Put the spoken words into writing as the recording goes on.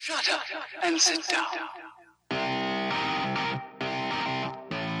Shut up and sit down.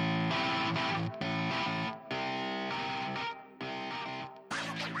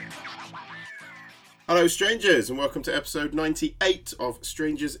 Hello strangers, and welcome to episode 98 of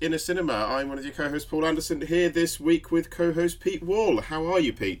Strangers in a Cinema. I'm one of your co-hosts, Paul Anderson, here this week with co-host Pete Wall. How are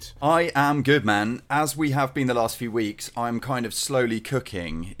you, Pete? I am good, man. As we have been the last few weeks, I'm kind of slowly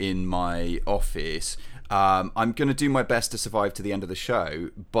cooking in my office. I'm going to do my best to survive to the end of the show,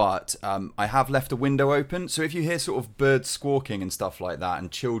 but I have left a window open, so if you hear sort of birds squawking and stuff like that and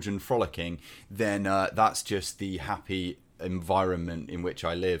children frolicking, then that's just the happy environment in which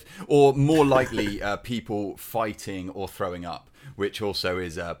I live. Or more likely, people fighting or throwing up, which also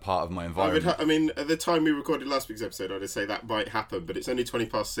is part of my environment. I mean, at the time we recorded last week's episode, I'd say that might happen, but it's only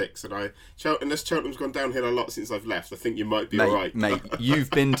 6:20, and unless Cheltenham's gone downhill a lot since I've left, I think you might be alright. Mate,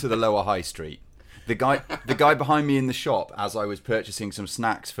 you've been to the Lower High Street. The guy behind me in the shop, as I was purchasing some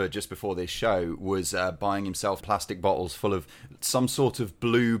snacks for just before this show, was buying himself plastic bottles full of some sort of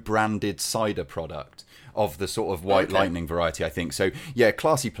blue branded cider product of the sort of White Lightning variety, I think. So, yeah,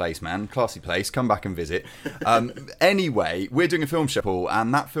 classy place, man. Classy place. Come back and visit. Anyway, we're doing a film show, Paul,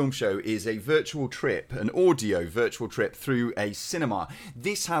 and that film show is a virtual trip, an audio virtual trip through a cinema.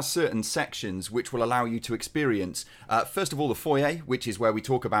 This has certain sections which will allow you to experience, first of all, the foyer, which is where we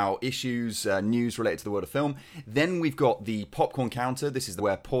talk about issues, news related to the world of film. Then we've got the popcorn counter. This is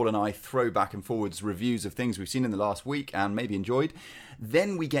where Paul and I throw back and forwards reviews of things we've seen in the last week and maybe enjoyed.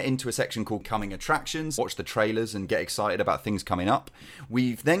 Then we get into a section called Coming Attractions, watch the trailers and get excited about things coming up.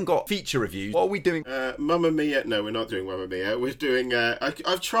 We've then got feature reviews. What are we doing? Mamma Mia. No, we're not doing Mamma Mia. We're doing... I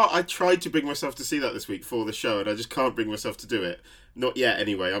tried to bring myself to see that this week for the show, and I just can't bring myself to do it. Not yet,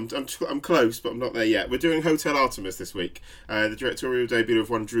 anyway. I'm close, but I'm not there yet. We're doing Hotel Artemis this week, the directorial debut of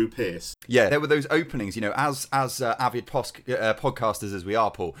one Drew Pearce. Yeah, there were those openings, you know, as avid podcasters as we are,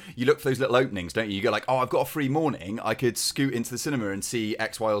 Paul, you look for those little openings, don't you? You go like, oh, I've got a free morning, I could scoot into the cinema and see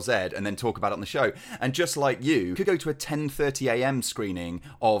X, Y, or Z and then talk about it on the show. And just like you could go to a 10:30am screening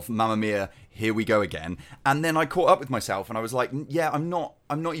of Mamma Mia, Here We Go Again, and then I caught up with myself and I was like, yeah, I'm not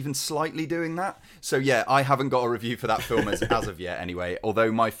even slightly doing that. So yeah, I haven't got a review for that film as of yet anyway,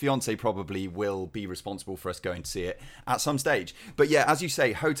 although my fiance probably will be responsible for us going to see it at some stage. But yeah, as you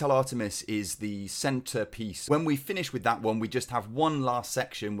say, Hotel Artemis is the centerpiece. When we finish with that one, we just have one last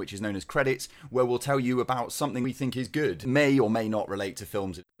section, which is known as credits, where we'll tell you about something we think is good, may or may not relate to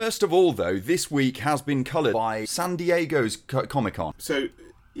films. First of all though, this week has been coloured by San Diego's Comic-Con. So...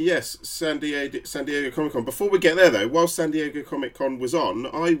 yes, San Diego Comic-Con. Before we get there, though, while San Diego Comic-Con was on,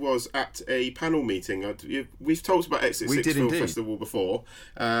 I was at a panel meeting. We've talked about Exit 6 Film Festival before,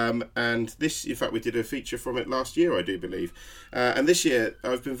 and this, in fact, we did a feature from it last year, I do believe. And this year,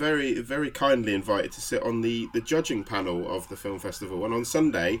 I've been very, very kindly invited to sit on the judging panel of the film festival. And on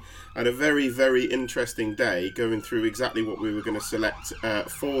Sunday, I had a very, very interesting day going through exactly what we were going to select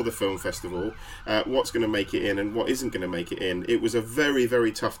for the film festival, what's going to make it in and what isn't going to make it in. It was a very,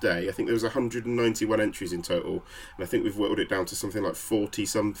 very tough day. I think there was 191 entries in total, and I think we've whittled it down to something like 40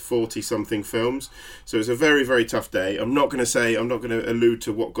 something films. So it was a very, very tough day. I'm not going to allude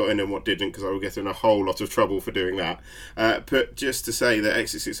to what got in and what didn't, because I will get in a whole lot of trouble for doing that. But just to say that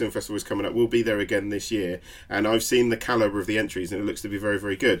Exit 6 Film Festival is coming up, we'll be there again this year, and I've seen the calibre of the entries, and it looks to be very,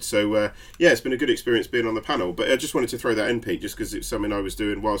 very good. So yeah, it's been a good experience being on the panel. But I just wanted to throw that in, Pete, just because it's something I was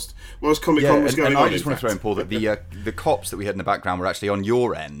doing whilst Comic-Con was going on. I just want to throw in, Paul, that the cops that we had in the background were actually on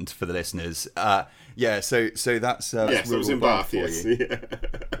your end for the listeners. So that's yes, it was in Bath. Yes. Yeah.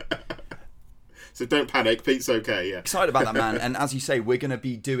 So don't panic, Pete's okay. Yeah, excited about that, man. And as you say, we're going to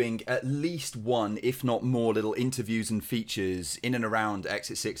be doing at least one, if not more, little interviews and features in and around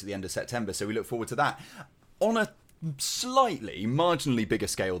Exit 6 at the end of September. So we look forward to that. On a slightly, marginally bigger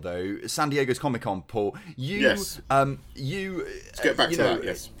scale, though, San Diego's Comic-Con, Paul, Let's get back to that,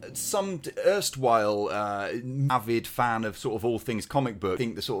 yes. Some erstwhile avid fan of sort of all things comic book, I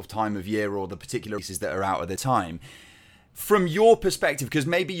think the sort of time of year or the particular pieces that are out at the time. From your perspective, because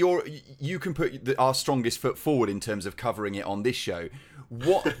maybe you can put our strongest foot forward in terms of covering it on this show,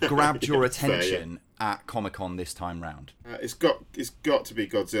 what grabbed your attention at Comic-Con this time round? It's got to be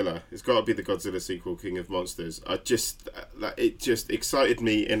Godzilla. It's got to be the Godzilla sequel, King of Monsters. It just excited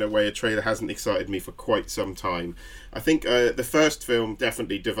me in a way a trailer hasn't excited me for quite some time. I think the first film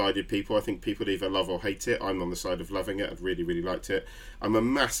definitely divided people. I think people either love or hate it. I'm on the side of loving it. I really, really liked it. I'm a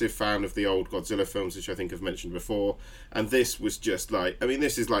massive fan of the old Godzilla films, which I think I've mentioned before. And this was just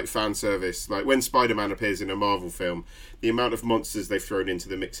this is like fan service. Like when Spider-Man appears in a Marvel film, the amount of monsters they've thrown into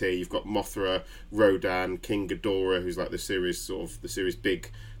the mix here. You've got Mothra, Rodan, King Ghidorah, who's like the series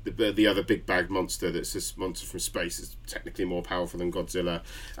big the other big bag monster that's this monster from space is technically more powerful than Godzilla.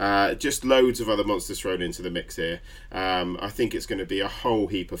 Just loads of other monsters thrown into the mix here. I think it's going to be a whole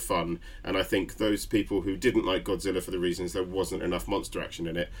heap of fun, and I think those people who didn't like Godzilla for the reasons there wasn't enough monster action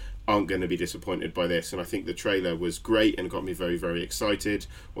in it aren't going to be disappointed by this. And I think the trailer was great and got me very, very excited,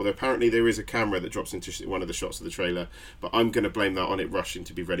 although apparently there is a camera that drops into one of the shots of the trailer, but I'm going to blame that on it rushing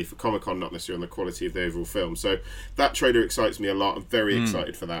to be ready for Comic-Con, not necessarily on the quality of the overall film. So that trailer excites me a lot. I'm very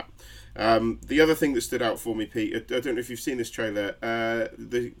excited for that. The other thing that stood out for me, Pete, I don't know if you've seen this trailer,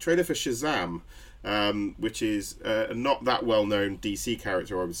 the trailer for Shazam, which is not that well-known DC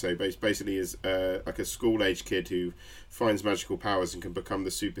character, I would say, but basically is like a school-age kid who finds magical powers and can become the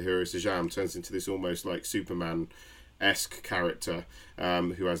superhero Shazam, turns into this almost like Superman-esque character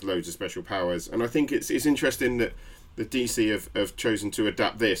who has loads of special powers. And I think it's interesting that the DC have chosen to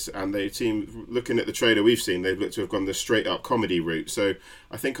adapt this, and they seem, looking at the trailer we've seen, they've looked to have gone the straight up comedy route. So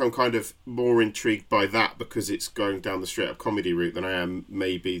I think I'm kind of more intrigued by that because it's going down the straight up comedy route than I am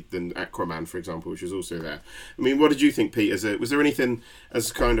maybe than Aquaman, for example, which is also there. I mean, what did you think, Pete? Was there anything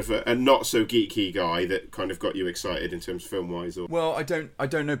as kind of a not so geeky guy that kind of got you excited in terms of film wise? Or? Well, I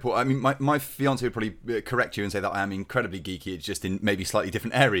don't know, Paul. I mean, my fiance would probably correct you and say that I am incredibly geeky. It's just in maybe slightly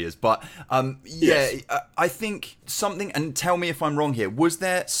different areas, but yes. I think something, and tell me if I'm wrong here, was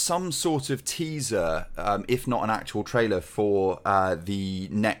there some sort of teaser, if not an actual trailer, for the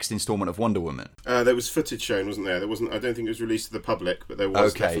next instalment of Wonder Woman? There was footage shown, wasn't there? I don't think it was released to the public, but there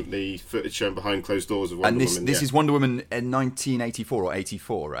was definitely footage shown behind closed doors of Wonder Woman. And this is Wonder Woman in 1984 or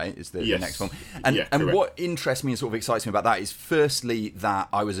 84, right? Is the next one. And what interests me and sort of excites me about that is, firstly, that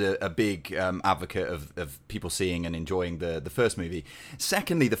I was a big advocate of people seeing and enjoying the first movie.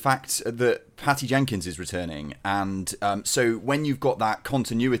 Secondly, the fact that Patty Jenkins is returning, and so when you've got that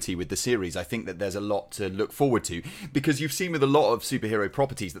continuity with the series, I think that there's a lot to look forward to, because you've seen with a lot of superhero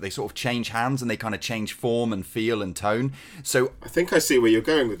properties that they sort of change hands and they kind of change form and feel and tone. So I think I see where you're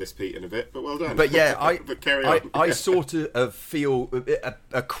going with this, Pete, in a bit, but well done. But yeah, but carry on. I sort of feel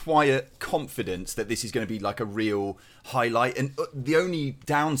a quiet confidence that this is going to be like a real highlight. And the only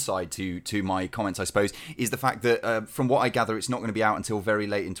downside to my comments, I suppose, is the fact that from what I gather, it's not going to be out until very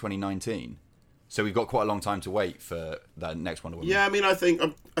late in 2019. So we've got quite a long time to wait for that next Wonder Woman. Yeah, I mean, I think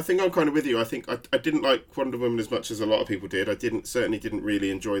I'm kind of with you. I think I didn't like Wonder Woman as much as a lot of people did. I certainly didn't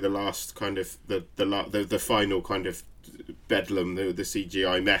really enjoy the last kind of the final kind of bedlam, the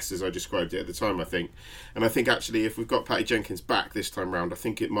CGI mess as I described it at the time, I think. And I think actually if we've got Patty Jenkins back this time round, I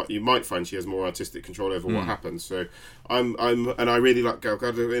think you might find she has more artistic control over what happens. So and I really like Gal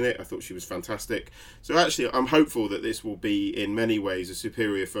Gadot in it. I thought she was fantastic. So actually I'm hopeful that this will be in many ways a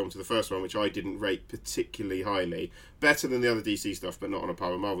superior film to the first one, which I didn't rate particularly highly. Better than the other DC stuff, but not on a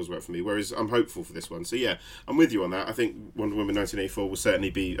par with Marvel's work for me. Whereas I'm hopeful for this one. So yeah, I'm with you on that. I think Wonder Woman 1984 will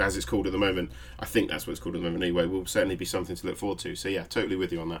certainly be, as it's called at the moment, I think that's what it's called at the moment anyway, will certainly be something to look forward to. So yeah, totally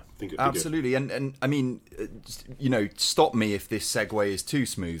with you on that. I think it'll be absolutely good. And I mean, stop me if this segue is too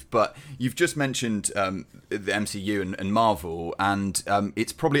smooth, but you've just mentioned the MCU and Marvel, and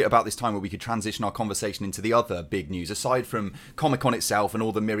it's probably about this time where we could transition our conversation into the other big news, aside from Comic-Con itself and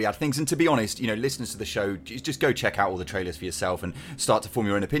all the myriad things. And to be honest, listeners to the show, just go check out all the trailers for yourself and start to form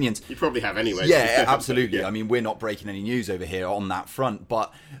your own opinions. You probably have anyway. Yeah, absolutely. Yeah. I mean, we're not breaking any news over here on that front,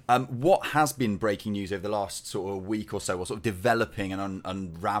 but what has been breaking news over the last sort of week or so, or sort of developing and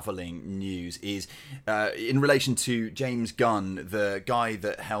unraveling news, is in relation to James Gunn, the guy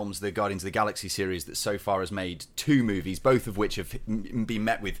that helms the Guardians of the Galaxy series that so far has made 2 movies, both of which have been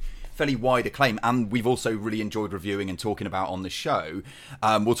met with fairly wide acclaim, and we've also really enjoyed reviewing and talking about on the show.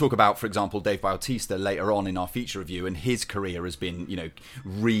 We'll talk about, for example, Dave Bautista later on in our feature review, and his career has been,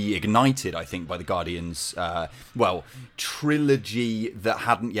 reignited, I think, by the Guardians, trilogy that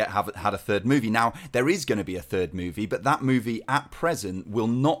hadn't yet had a third movie. Now, there is going to be a third movie, but that movie at present will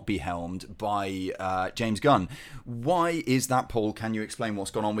not be helmed by James Gunn. Why is that, Paul? Can you explain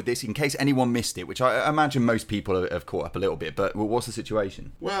what's gone on with this, in case anyone missed it, which I imagine most people have caught up a little bit, but what's the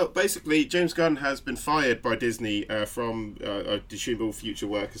situation? Well, basically, James Gunn has been fired by Disney from, I assume, all future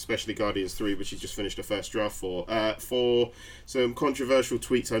work, especially Guardians 3, which he just finished a first draft for some controversial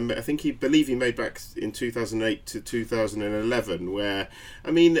tweets. I believe he made back in 2008 to 2011, where,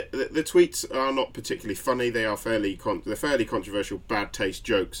 I mean, the tweets are not particularly funny. They are fairly controversial, bad taste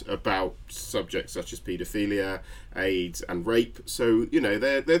jokes about subjects such as paedophilia, AIDS and rape. So,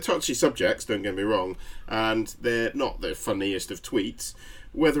 they're touchy subjects, don't get me wrong, and they're not the funniest of tweets.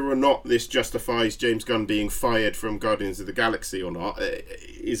 whether or not this justifies James Gunn being fired from Guardians of the Galaxy or not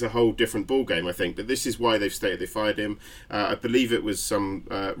is a whole different ballgame, I think. But this is why they've stated they fired him. I believe it was some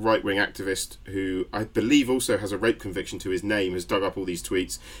right-wing activist who I believe also has a rape conviction to his name, has dug up all these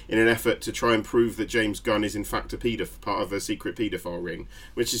tweets in an effort to try and prove that James Gunn is in fact a part of a secret paedophile ring,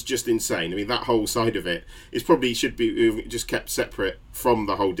 which is just insane. I mean, that whole side of it is probably should be just kept separate from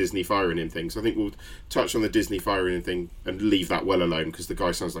the whole Disney firing him thing. So I think we'll touch on the Disney firing him thing and leave that well alone, because the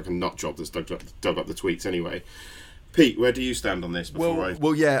guy sounds like a nut job that's dug up the tweets anyway. Pete, where do you stand on this?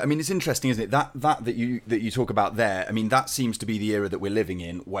 Well, yeah. I mean, it's interesting, isn't it? That you talk about there. I mean, that seems to be the era that we're living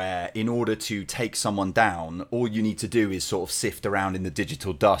in, where in order to take someone down, all you need to do is sort of sift around in the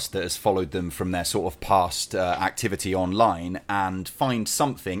digital dust that has followed them from their sort of past activity online and find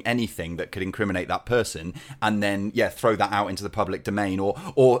something, anything that could incriminate that person, and then throw that out into the public domain,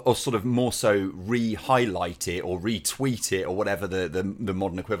 or sort of more so re-highlight it or retweet it or whatever the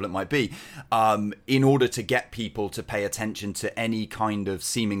modern equivalent might be, in order to get people to pay attention to any kind of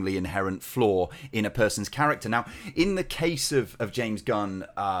seemingly inherent flaw in a person's character. Now, in the case of James Gunn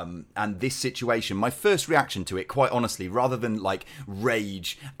and this situation, my first reaction to it, quite honestly, rather than like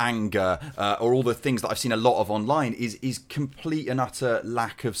rage, anger, or all the things that I've seen a lot of online, is complete and utter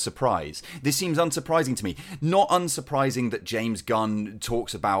lack of surprise. This seems unsurprising to me. Not unsurprising that James Gunn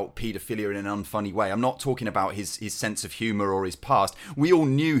talks about paedophilia in an unfunny way. I'm not talking about his sense of humour or his past. We all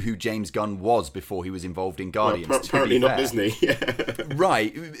knew who James Gunn was before he was involved in Guardians. Apparently not Disney.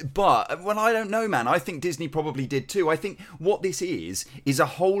 Right, but I don't know, man. I think Disney probably did too. I think what this is a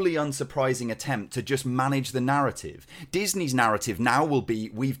wholly unsurprising attempt to just manage the narrative. Disney's narrative now will be,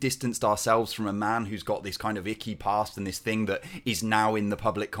 we've distanced ourselves from a man who's got this kind of icky past and this thing that is now in the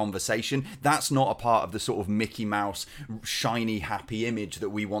public conversation. That's not a part of the sort of Mickey Mouse shiny happy image that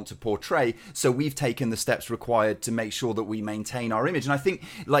we want to portray, so we've taken the steps required to make sure that we maintain our image. And I think,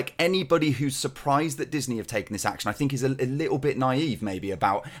 like, anybody who's surprised that Disney have taken this action, I think is a little bit naive maybe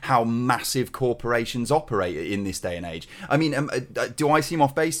about how massive corporations operate in this day and age. I mean, do I seem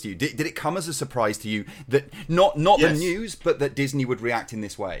off base to you? Did it come as a surprise to you that not yes. the news, but that Disney would react in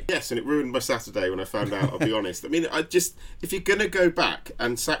this way? Yes, and it ruined my Saturday when I found out, I'll be honest. I mean, if you're going to go back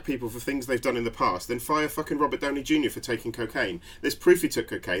and sack people for things they've done in the past, then fire fucking Robert Downey Jr. for taking cocaine. There's proof he took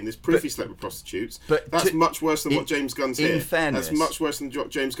cocaine, there's proof he slept with prostitutes. But that's much worse than what James Gunn's here. Fairness, that's much worse than what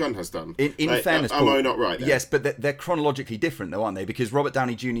James Gunn has done. In fairness, am I not right there? Yes, but they're chronologically different though, aren't they? Because Robert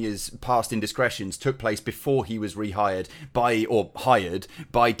Downey Jr.'s past indiscretions took place before he was hired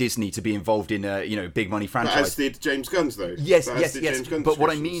by Disney to be involved in a big money franchise. But as did James Gunn's though. Yes. But what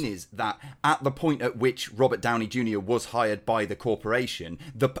I mean is that at the point at which Robert Downey Jr. was hired by the corporation,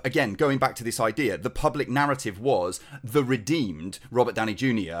 again going back to this idea, the public narrative was the redeemed Robert Downey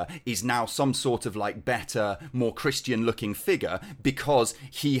Jr. is now some sort of like better, more Christian-looking figure because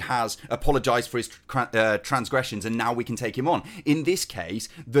he has apologized for his transgressions, and now we can take him on. In this case,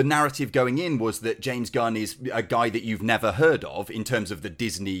 the narrative going in was that James Gunn is a guy that you've never heard of in terms of the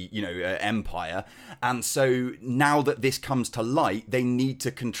Disney, empire. And so now that this comes to light, they need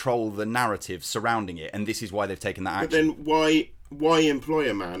to control the narrative surrounding it, and this is why they've taken that action. But then why employ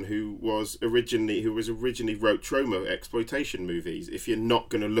a man who originally wrote trauma exploitation movies if you're not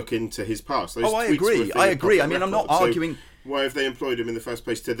going to look into his past? I agree. I mean, I'm not arguing. Why have they employed him in the first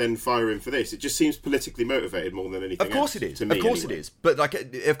place to then fire him for this? It just seems politically motivated more than anything else. Of course it is. To me, of course anyway. it is. But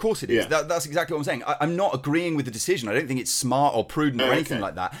of course it is. Yeah. That's exactly what I'm saying. I'm not agreeing with the decision. I don't think it's smart or prudent or anything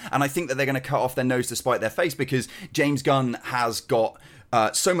like that. And I think that they're going to cut off their nose to spite their face, because James Gunn has got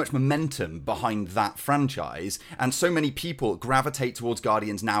so much momentum behind that franchise, and so many people gravitate towards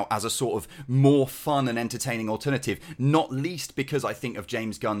Guardians now as a sort of more fun and entertaining alternative, not least because I think of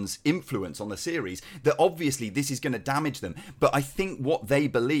James Gunn's influence on the series, that obviously this is going to damage them. But I think what they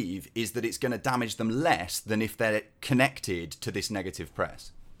believe is that it's going to damage them less than if they're connected to this negative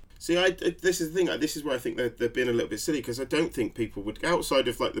press. See, this is the thing. This is where I think they're being a little bit silly, because I don't think people would, outside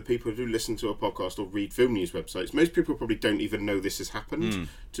of like the people who listen to a podcast or read film news websites, most people probably don't even know this has happened,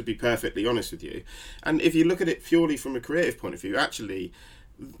 to be perfectly honest with you. And if you look at it purely from a creative point of view, actually,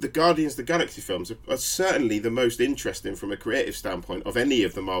 the Guardians of the Galaxy films are certainly the most interesting from a creative standpoint of any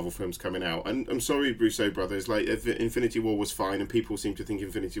of the Marvel films coming out. And I'm sorry, Russo brothers, like Infinity War was fine, and people seem to think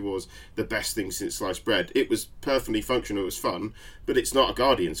Infinity War's the best thing since sliced bread. It was perfectly functional, it was fun, but it's not a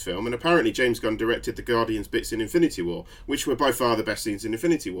Guardians film. And apparently James Gunn directed the Guardians bits in Infinity War, which were by far the best scenes in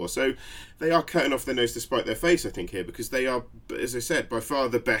Infinity War. So they are cutting off their nose to spite their face, I think, here, because they are, as I said, by far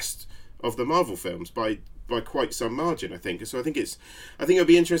the best of the Marvel films by quite some margin, I think. So I think it'll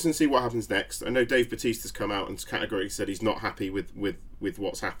be interesting to see what happens next. I know Dave Bautista's come out and categorically said he's not happy with with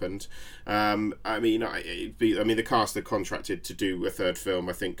what's happened. I mean, the cast are contracted to do a third film,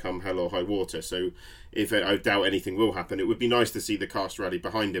 I think, come hell or high water. So if I doubt anything will happen, it would be nice to see the cast rally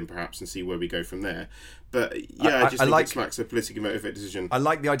behind him, perhaps, and see where we go from there. But I just think it smacks a politically motivated decision. I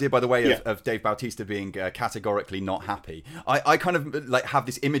like the idea, by the way, of Dave Bautista being categorically not happy. I kind of like have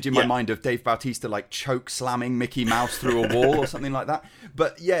this image in my mind of Dave Bautista like choke slamming Mickey Mouse through a wall or something like that.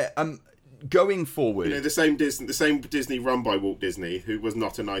 But going forward, the same Disney run by Walt Disney, who was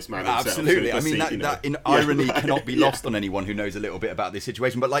not a nice man himself. Absolutely. So I mean, that in irony cannot be lost on anyone who knows a little bit about this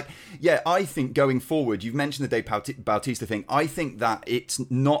situation. But I think going forward, you've mentioned the Dave Bautista thing. I think that it's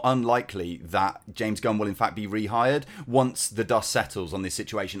not unlikely that James Gunn will in fact be rehired once the dust settles on this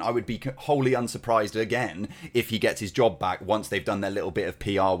situation. I would be wholly unsurprised again if he gets his job back once they've done their little bit of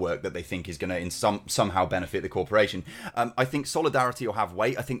PR work that they think is going to somehow benefit the corporation. I think solidarity will have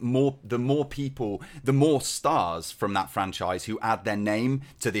weight. I think the more stars from that franchise who add their name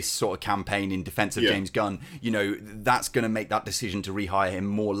to this sort of campaign in defense of James Gunn, that's going to make that decision to rehire him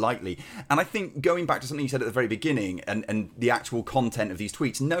more likely. And I think going back to something you said at the very beginning and the actual content of these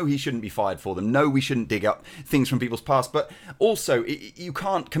tweets, no, he shouldn't be fired for them. No, we shouldn't dig up things from people's past. But also, you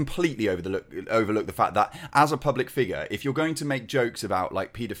can't completely overlook the fact that as a public figure, if you're going to make jokes about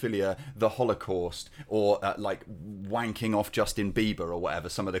like paedophilia, the Holocaust, or like wanking off Justin Bieber or whatever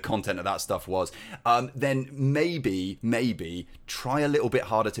some of the content of that stuff was, then maybe try a little bit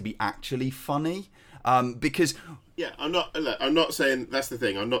harder to be actually funny, because I'm not saying that's the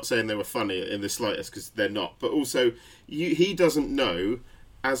thing. I'm not saying they were funny in the slightest, because they're not. But also, he doesn't know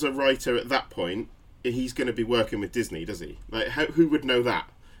as a writer at that point he's going to be working with Disney, does he? Like, who would know that?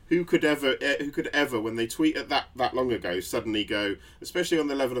 Who could ever, when they tweet at that long ago, suddenly go, especially on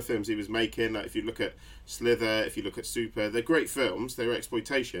the level of films he was making, like if you look at Slither, if you look at Super, they're great films, they're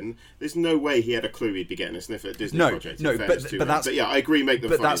exploitation. There's no way he had a clue he'd be getting a sniff at a Disney project. But yeah, I agree, make them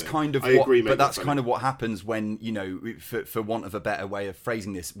funny. But that's kind of what happens when, for want of a better way of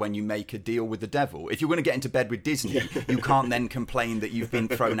phrasing this, when you make a deal with the devil. If you're going to get into bed with Disney, you can't then complain that you've been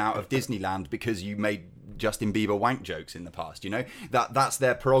thrown out of Disneyland because you made Justin Bieber wank jokes in the past, that's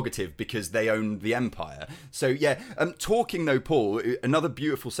their prerogative because they own the empire. So talking though, Paul, another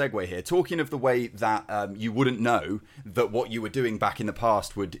beautiful segue here, talking of the way that you wouldn't know that what you were doing back in the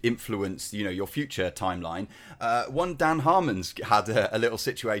past would influence your future timeline. One Dan Harmon's had a little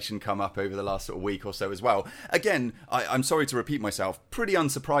situation come up over the last sort of week or so as well. Again, I'm sorry to repeat myself, pretty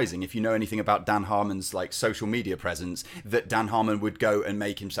unsurprising if you know anything about Dan Harmon's like social media presence, that Dan Harmon would go and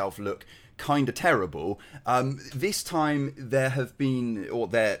make himself look kind of terrible. This time there has been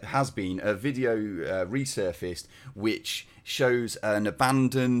a video resurfaced which shows an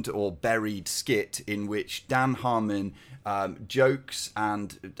abandoned or buried skit in which Dan Harmon jokes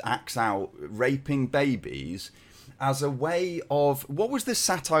and acts out raping babies as a way of, what was the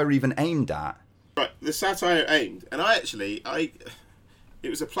satire even aimed at? Right, the satire aimed, and it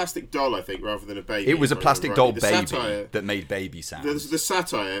was a plastic doll, I think, rather than a baby. It was a plastic doll baby that made baby sounds. The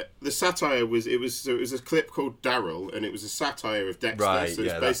satire was it was a clip called Daryl, and it was a satire of Dexter. Right, so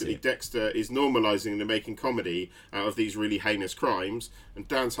it's basically Dexter is normalising and making comedy out of these really heinous crimes, and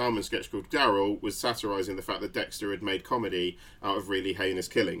Dan Harmon's sketch called Daryl was satirising the fact that Dexter had made comedy out of really heinous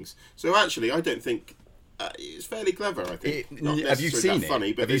killings. So actually, I don't think it's fairly clever. I think. Have you seen it?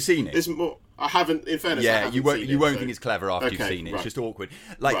 Funny, but have you seen it? There's more. I haven't. In fairness, yeah, I haven't you won't. Seen you it, won't so. think it's clever after you've seen it. It's just awkward.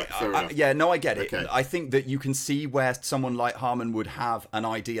 Like, I get it. Okay. I think that you can see where someone like Harmon would have an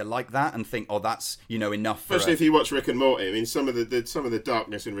idea like that and think, oh, that's enough. Especially if you watch Rick and Morty. I mean, some of the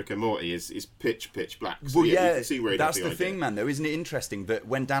darkness in Rick and Morty is pitch black. So well, you can see where that's the thing, man. Though, isn't it interesting that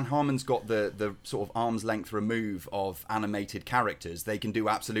when Dan Harmon's got the sort of arm's length remove of animated characters, they can do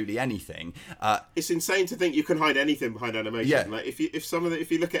absolutely anything. It's insane to think you can hide anything behind animation. Yeah. Like if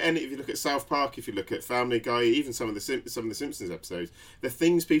you look at South Park, if you look at Family Guy, even some of the Simpsons episodes, the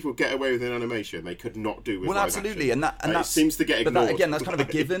things people get away with in animation, they could not do with live absolutely, action. and that seems to get ignored. But again, that's kind of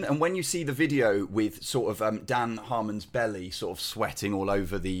a given. And when you see the video with sort of Dan Harmon's belly sort of sweating all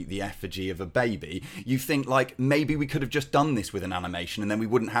over the effigy of a baby, you think like maybe we could have just done this with an animation, and then we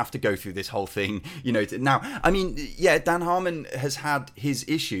wouldn't have to go through this whole thing. Now, I mean, yeah, Dan Harmon has had his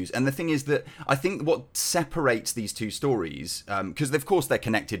issues, and the thing is that I think what separates these two stories, because of course they're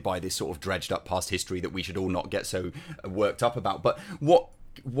connected by this sort of dredged up past history that we should all not get so worked up about. But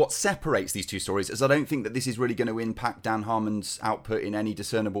what separates these two stories is I don't think that this is really going to impact Dan Harmon's output in any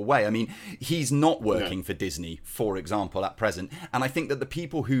discernible way. I mean, he's not working for Disney, for example, at present. And I think that the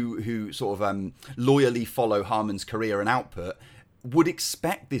people who sort of loyally follow Harmon's career and output would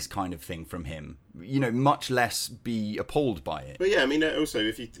expect this kind of thing from him. much less be appalled by it. But yeah, I mean, also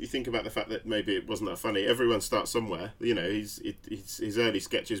if you think about the fact that maybe it wasn't that funny, everyone starts somewhere. His early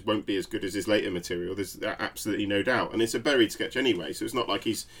sketches won't be as good as his later material. There's absolutely no doubt, and it's a buried sketch anyway, so it's not like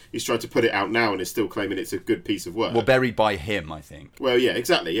he's tried to put it out now and is still claiming it's a good piece of work. Well, buried by him, I think. Well, yeah,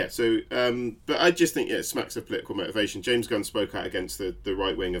 exactly, yeah. So, but I just think it smacks of political motivation. James Gunn spoke out against the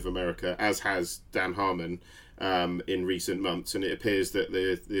right wing of America, as has Dan Harmon. In recent months, and it appears that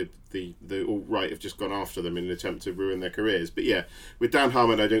the alt-right have just gone after them in an attempt to ruin their careers. But yeah, with Dan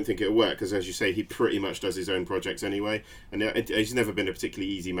Harmon, I don't think it'll work, because as you say, he pretty much does his own projects anyway, and he's never been a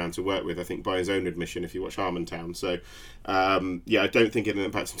particularly easy man to work with, I think, by his own admission, if you watch Harmontown. So yeah, I don't think it'll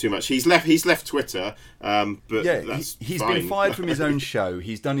impact him too much. He's left Twitter, but yeah, that's he's fine. been fired from his own show.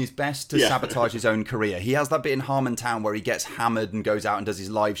 He's done his best to sabotage his own career. He has that bit in Harmontown where he gets hammered and goes out and does his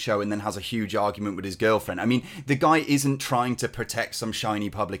live show and then has a huge argument with his girlfriend. I mean, the guy isn't trying to protect some shiny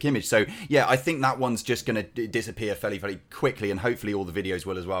public image. So yeah, I think that one's just going to disappear fairly, very quickly, and hopefully all the videos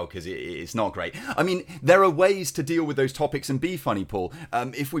will as well, because it's not great. I mean, there are ways to deal with those topics and be funny, Paul.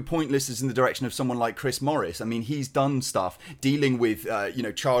 If we point listeners in the direction of someone like Chris Morris, I mean, he's done stuff dealing with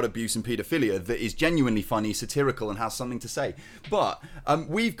child abuse and paedophilia that is genuinely funny, satirical, and has something to say. But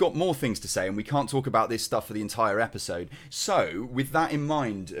we've got more things to say, and we can't talk about this stuff for the entire episode. So with that in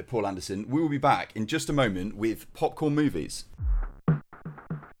mind, Paul Anderson, we will be back in just a moment with Popcorn Movies.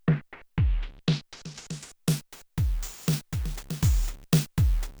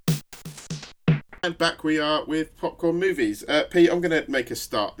 And back we are with Popcorn Movies. Pete, I'm going to make a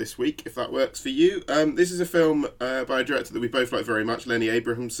start this week, if that works for you. This is a film by a director that we both like very much, Lenny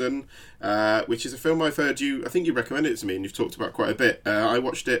Abrahamson, which is a film I've heard I think you recommended it to me and you've talked about quite a bit. I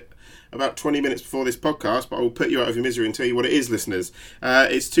watched it about 20 minutes before this podcast, but I will put you out of your misery and tell you what it is, listeners.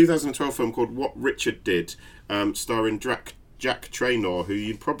 It's a 2012 film called What Richard Did, starring Jack Traynor, who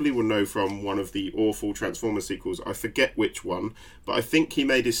you probably will know from one of the awful Transformers sequels. I forget which one, but I think he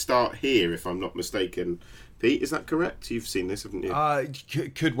made his start here, if I'm not mistaken. Pete, is that correct? You've seen this, haven't you?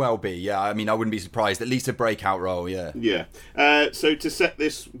 Could well be, yeah. I mean, I wouldn't be surprised. At least a breakout role, yeah. Yeah. So to set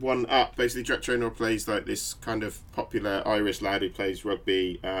this one up, basically Jack Traynor plays like this kind of popular Irish lad who plays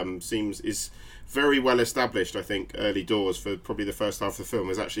rugby, is very well established, I think, early doors for probably the first half of the film.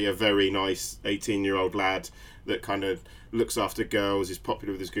 Is actually a very nice 18-year-old lad that kind of looks after girls, is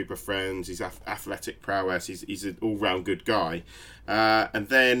popular with his group of friends, he's athletic prowess, he's an all-round good guy. And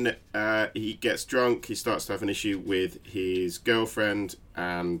then he gets drunk, he starts to have an issue with his girlfriend,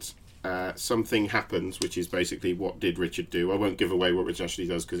 and something happens, which is basically what did Richard do. I won't give away what Richard actually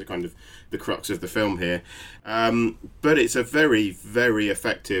does, because it's kind of the crux of the film here. But it's a very, very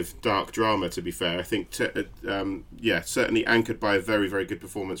effective dark drama, to be fair. I think, certainly anchored by a very, very good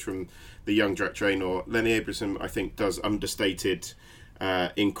performance from the young Jack Traynor. Lenny Abrahamson, I think, does understated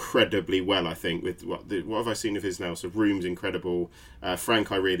incredibly well, I think, with what have I seen of his now? So Room's incredible.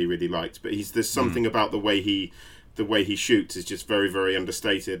 Frank I really, really liked. But there's something about the way he shoots is just very, very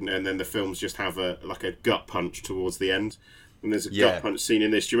understated, and then the films just have a gut punch towards the end. And there's a gut punch scene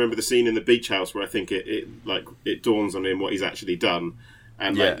in this. Do you remember the scene in the beach house where I think it dawns on him what he's actually done,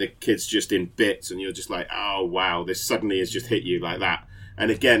 and like the kid's just in bits, and you're just like, oh wow, this suddenly has just hit you like that. And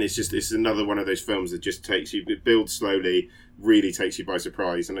again, it's another one of those films that just it builds slowly, really takes you by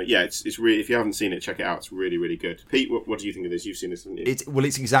surprise. And it's really, if you haven't seen it, check it out. It's really, really good. Pete, what do you think of this? You've seen this, haven't you?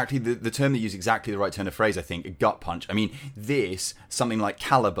 It's exactly the term that used exactly the right turn of phrase, I think, a gut punch. I mean, something like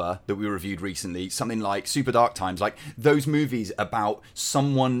Caliber that we reviewed recently, something like Super Dark Times, like those movies about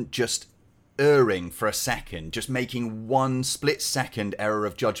someone just erring for a second, just making one split-second error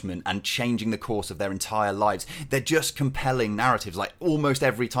of judgment and changing the course of their entire lives. They're just compelling narratives. Like, almost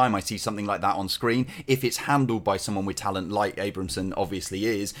every time I see something like that on screen, if it's handled by someone with talent like Abrahamson obviously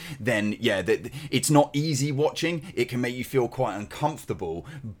is, then it's not easy watching. It can make you feel quite uncomfortable,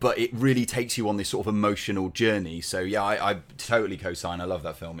 but it really takes you on this sort of emotional journey. So yeah, I totally co-sign. I love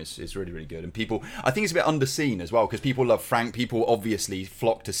that film. It's really, really good. And people, I think it's a bit underseen as well, because people love Frank. People obviously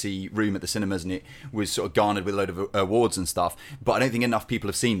flock to see Room at the cinema, and it was sort of garnered with a load of awards and stuff, but I don't think enough people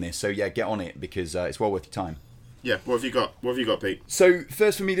have seen this, so yeah, get on it, because it's well worth your time. Yeah, what have you got, Pete? So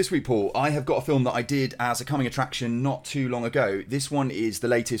first for me this week, Paul, I have got a film that I did as a coming attraction not too long ago. This one is the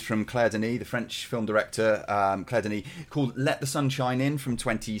latest from Claire Denis, the French film director, Claire Denis, called Let the Sun Shine In from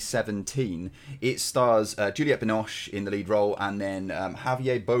 2017. It stars Juliette Binoche in the lead role, and then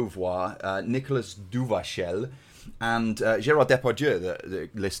Javier Beauvoir, Nicolas Duvachel, and Gérard Depardieu, that the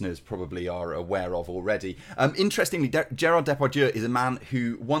listeners probably are aware of already. Interestingly, Gérard Depardieu is a man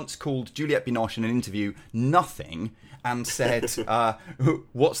who once called Juliette Binoche in an interview nothing, and said,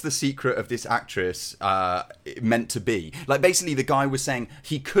 what's the secret of this actress meant to be? Like, basically, the guy was saying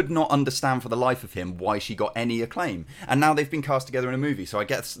he could not understand for the life of him why she got any acclaim. And now they've been cast together in a movie, so I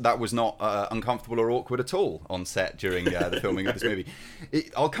guess that was not uncomfortable or awkward at all on set during the filming of this movie.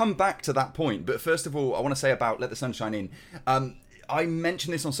 I'll come back to that point, but first of all, I want to say about Let the Sun Shine In. I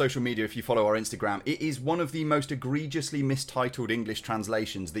mentioned this on social media if you follow our Instagram. It is one of the most egregiously mistitled English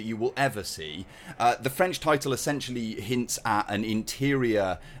translations that you will ever see. The French title essentially hints at an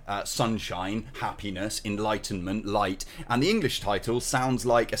interior sunshine, happiness, enlightenment, light, and the English title sounds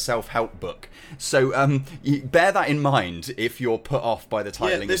like a self-help book. So bear that in mind if you're put off by the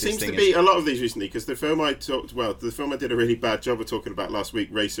titling. Yeah, there seems to be a lot of these recently, because the film I did a really bad job of talking about last week,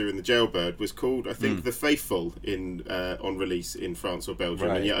 Racer and the Jailbird, was called, I think, The Faithful on release in France or Belgium,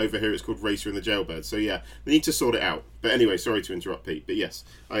 right. And yet over here it's called Racer and the Jailbird. So yeah, we need to sort it out. But anyway, sorry to interrupt, Pete. But yes,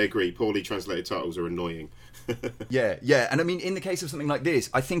 I agree. Poorly translated titles are annoying. Yeah. And I mean, in the case of something like this,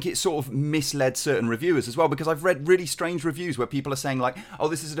 I think it sort of misled certain reviewers as well, because I've read really strange reviews where people are saying like, oh,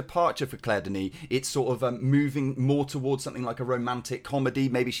 this is a departure for Claire Denis. It's sort of moving more towards something like a romantic comedy.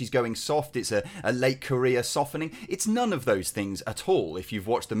 Maybe she's going soft. It's a late career softening. It's none of those things at all if you've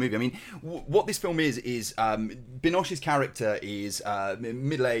watched the movie. I mean, what this film is Binoche's character is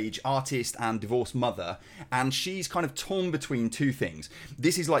middle-aged artist and divorced mother, and she's kind of torn between two things.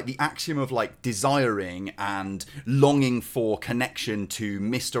 This is like the axiom of like desiring and longing for connection to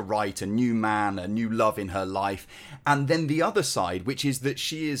Mr. Right, a new man, a new love in her life. And then the other side, which is that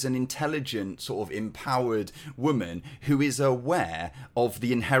she is an intelligent, sort of empowered woman who is aware of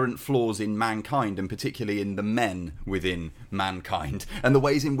the inherent flaws in mankind, and particularly in the men within mankind, and the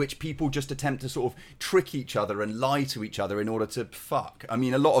ways in which people just attempt to sort of trick each other and lie to each other in order to fuck. I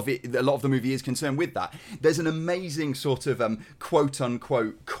mean, a lot of the movie is concerned with that. There's an amazing sort of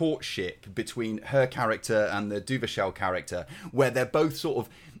quote-unquote courtship between her character and the Duvachel character, where they're both sort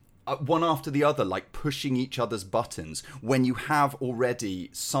of one after the other, like pushing each other's buttons, when you have already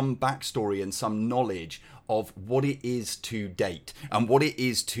some backstory and some knowledge of what it is to date and what it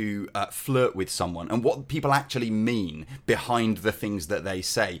is to flirt with someone and what people actually mean behind the things that they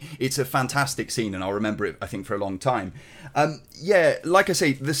say. It's a fantastic scene, and I'll remember it, I think, for a long time. Yeah, like I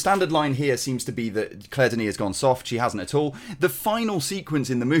say, the standard line here seems to be that Claire Denis has gone soft. She hasn't at all. The final sequence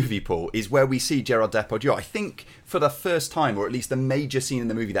in the movie, Paul, is where we see Gérard Depardieu, I think for the first time, or at least the major scene in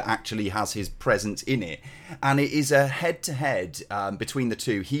the movie that actually has his presence in it. And it is a head-to-head between the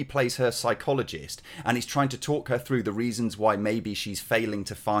two. He plays her psychologist, and he's trying to talk her through the reasons why maybe she's failing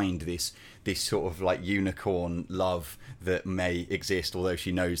to find this sort of like unicorn love that may exist, although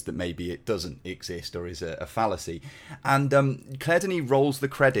she knows that maybe it doesn't exist or is a fallacy. And Claire Denis rolls the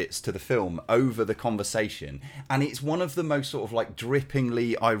credits to the film over the conversation, and it's one of the most sort of like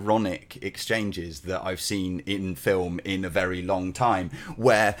drippingly ironic exchanges that I've seen in film in a very long time,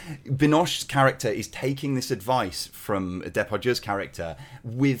 where Binoche's character is taking this advice from Depardieu's character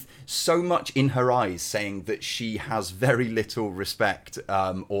with so much in her eyes, saying that she has very little respect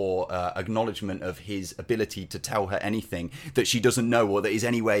or acknowledgement of his ability to tell her anything that she doesn't know or that is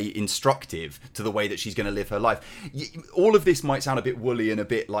anyway instructive to the way that she's going to live her life. All of this might sound a bit woolly and a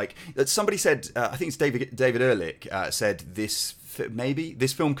bit like somebody said, I think it's David Ehrlich said maybe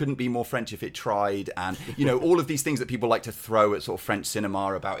this film couldn't be more French if it tried, and you know, all of these things that people like to throw at sort of French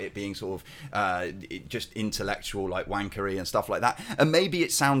cinema about it being sort of just intellectual, like wankery and stuff like that. And maybe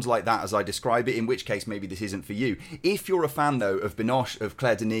it sounds like that as I describe it, in which case maybe this isn't for you. If you're a fan though of Binoche, of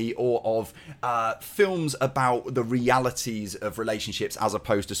Claire Denis, or of films about the realities of relationships as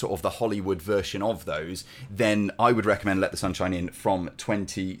opposed to sort of the Hollywood version of those, then I would recommend Let the Sun Shine In from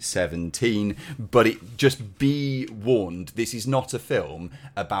 2017. But just be warned, this is not a film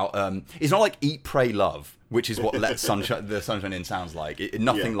about it's not like Eat, Pray, Love, which is what Let the Sunshine In sounds like.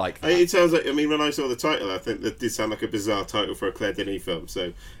 Nothing like that. It sounds like, I mean, when I saw the title, I think that did sound like a bizarre title for a Claire Denis film.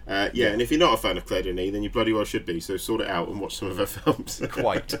 So, yeah, and if you're not a fan of Claire Denis, then you bloody well should be. So sort it out and watch some of her films.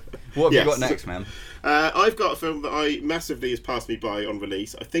 Quite. What have you got next, man? I've got a film that massively has passed me by on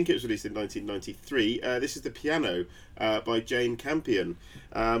release. I think it was released in 1993. This is The Piano by Jane Campion.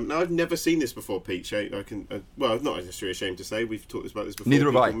 Now, I've never seen this before, Pete. I can, well, I'm not necessarily ashamed to say. We've talked about this before. Neither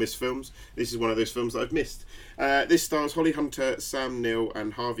have I. Miss films. This is one of those films that I've missed. This stars Holly Hunter, Sam Neill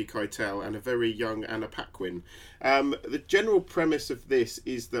and Harvey Keitel and a very young Anna Paquin. The general premise of this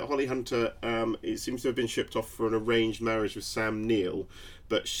is that Holly Hunter it seems to have been shipped off for an arranged marriage with Sam Neill,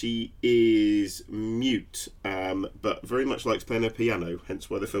 but she is mute, but very much likes playing a piano, hence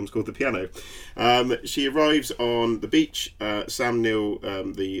why the film's called The Piano. She arrives on the beach. Sam Neill,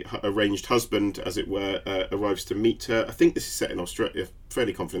 the arranged husband, as it were, arrives to meet her. I think this is set in Australia.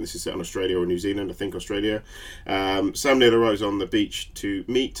 Fairly confident this is set in Australia or New Zealand. I think Australia. Sam Neill arrives on the beach to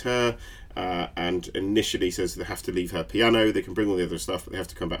meet her. And initially says they have to leave her piano. They can bring all the other stuff, but they have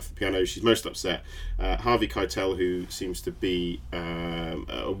to come back for the piano. She's most upset. Harvey Keitel, who seems to be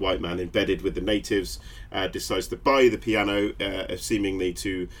a white man embedded with the natives, decides to buy the piano, seemingly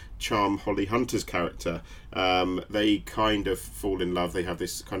to charm Holly Hunter's character. They kind of fall in love. They have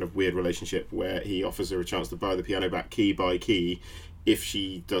this kind of weird relationship where he offers her a chance to buy the piano back key by key if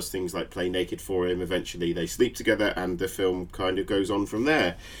she does things like play naked for him. Eventually they sleep together, and the film kind of goes on from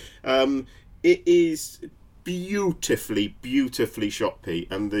there. It is beautifully shot,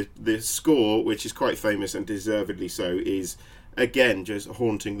 Pete, and the score, which is quite famous and deservedly so, is again just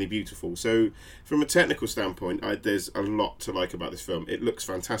hauntingly beautiful. So from a technical standpoint, there's a lot to like about this film. It looks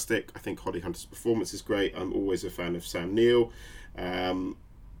fantastic. I think Holly Hunter's performance is great. I'm always a fan of Sam Neill.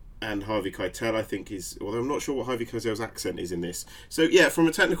 And Harvey Keitel, I think, is... Although I'm not sure what Harvey Keitel's accent is in this. So, yeah, from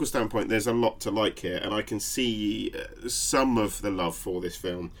a technical standpoint, there's a lot to like here, and I can see some of the love for this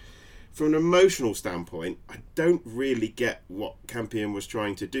film. From an emotional standpoint, I don't really get what Campion was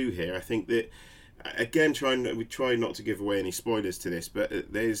trying to do here. I think that, again, we try not to give away any spoilers to this, but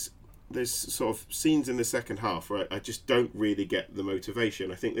there's sort of scenes in the second half where I just don't really get the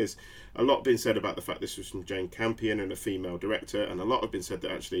motivation. I think there's a lot been said about the fact this was from Jane Campion and a female director, and a lot have been said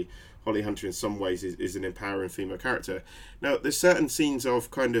that actually Holly Hunter in some ways is an empowering female character. Now, there's certain scenes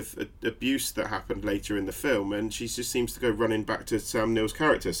of kind of abuse that happened later in the film, and she just seems to go running back to Sam Neill's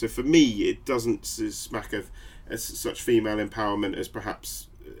character. So for me, it doesn't smack of as such female empowerment as perhaps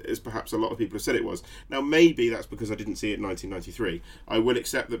a lot of people have said it was. Now, maybe that's because I didn't see it in 1993. I will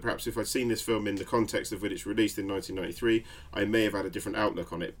accept that perhaps if I'd seen this film in the context of when it's released in 1993, I may have had a different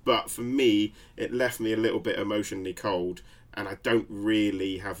outlook on it. But for me, it left me a little bit emotionally cold, and I don't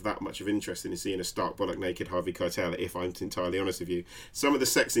really have that much of interest in seeing a stark bollock naked Harvey Keitel, if I'm entirely honest with you. Some of the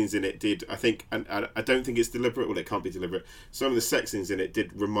sex scenes in it did, I think, and I don't think it's deliberate, well, it can't be deliberate, some of the sex scenes in it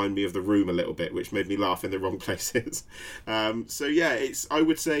did remind me of The Room a little bit, which made me laugh in the wrong places. So yeah, I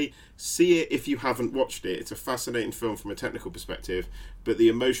would say, see it if you haven't watched it. It's a fascinating film from a technical perspective, but the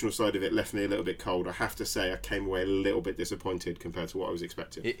emotional side of it left me a little bit cold. I have to say I came away a little bit disappointed compared to what I was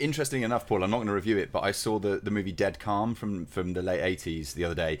expecting. Interestingly enough, Paul, I'm not going to review it, but I saw the movie Dead Calm from the late 80s the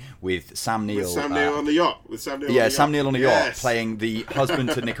other day with Sam Neill. With Sam Neill on the yacht. Sam Neill on the yacht playing the husband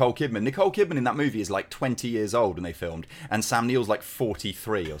to Nicole Kidman. Nicole Kidman in that movie is like 20 years old when they filmed, and Sam Neill's like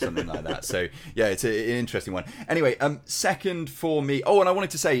 43 or something like that. So yeah, it's an interesting one. Anyway, second for me. Oh, and I wanted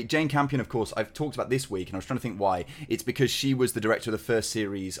to say Jane Campion, of course, I've talked about this week, and I was trying to think why. It's because she was the director of the first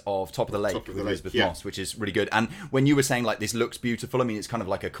series of Top of the Lake with Elizabeth Moss, which is really good. And when you were saying like this looks beautiful, I mean, it's kind of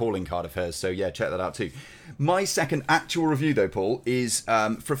like a calling card of hers. So yeah, check that out too. My second actual review, though, Paul, is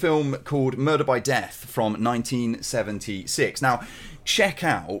for a film called Murder by Death from 1976. Now, check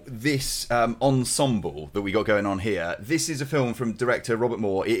out this ensemble that we got going on here. This is a film from director Robert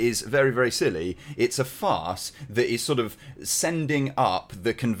Moore. It is very, very silly. It's a farce that is sort of sending up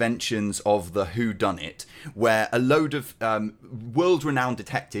the conventions of the whodunit, where a load of world-renowned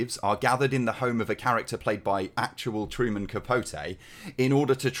detectives are gathered in the home of a character played by actual Truman Capote in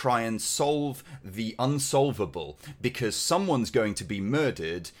order to try and solve the unsolvable, because someone's going to be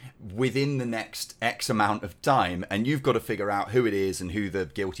murdered within the next X amount of time, and you've got to figure out who it is and who the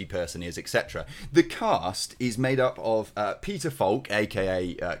guilty person is, etc. The cast is made up of Peter Falk,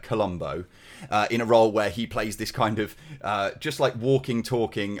 aka Columbo, in a role where he plays this kind of just like walking,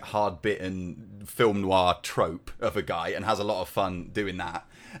 talking, hard-bitten film noir trope of a guy, and has a lot of fun doing that.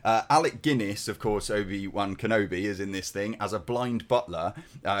 Alec Guinness, of course, Obi-Wan Kenobi, is in this thing as a blind butler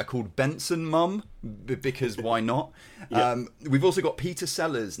called Benson Mum, because why not? Yep. We've also got Peter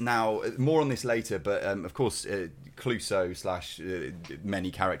Sellers. Now, more on this later, but of course, Clouseau /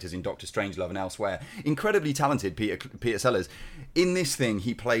 many characters in Doctor Strangelove and elsewhere. Incredibly talented Peter Sellers. In this thing,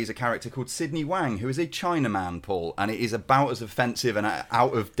 he plays a character called Sidney Wang, who is a Chinaman, Paul, and it is about as offensive and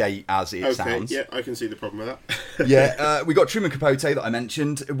out of date as it sounds. Yeah, I can see the problem with that. Yeah, we got Truman Capote that I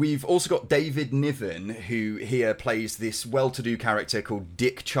mentioned. We've also got David Niven, who here plays this well-to-do character called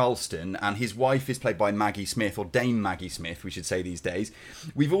Dick Charleston, and his wife is played by Maggie Smith, or Dame Maggie Smith, we should say these days.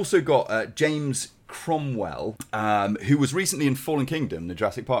 We've also got James Cromwell, who was recently in Fallen Kingdom, the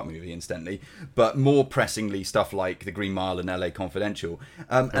Jurassic Park movie, incidentally, but more pressingly stuff like The Green Mile and LA Confidential.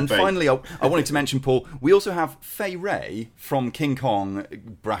 And finally, I wanted to mention, Paul, we also have Fay Wray from King Kong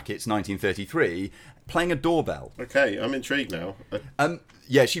brackets 1933 playing a doorbell. Okay, I'm intrigued now.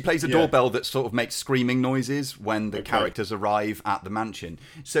 Yeah, she plays a doorbell that sort of makes screaming noises when the characters arrive at the mansion.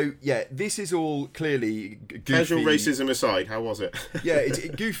 So, yeah, this is all clearly goofy. Casual racism aside, how was it? Yeah, it's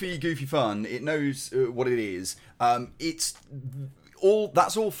goofy fun. It knows what it is. That's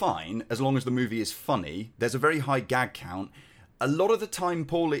all fine as long as the movie is funny. There's a very high gag count. A lot of the time,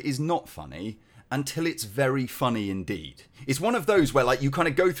 Paul, it is not funny until it's very funny indeed. It's one of those where, like, you kind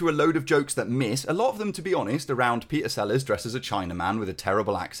of go through a load of jokes that miss, a lot of them, to be honest, around Peter Sellers dressed as a Chinaman with a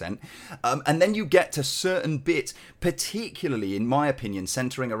terrible accent, and then you get to certain bits, particularly, in my opinion,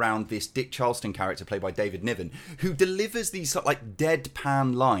 centering around this Dick Charleston character played by David Niven, who delivers these, like,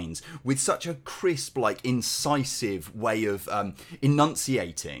 deadpan lines with such a crisp, like, incisive way of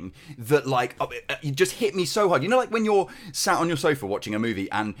enunciating that, like, it just hit me so hard. You know, like, when you're sat on your sofa watching a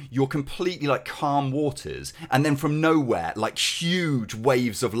movie and you're completely, like, calm waters, and then from nowhere, like huge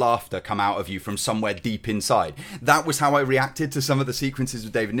waves of laughter come out of you from somewhere deep inside. That was how I reacted to some of the sequences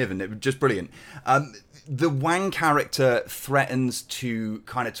with David Niven. It was just brilliant. The Wang character threatens to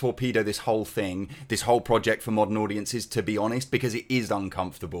kind of torpedo this whole thing, this whole project for modern audiences, to be honest, because it is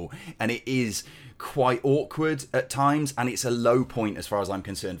uncomfortable and it is quite awkward at times, and it's a low point as far as I'm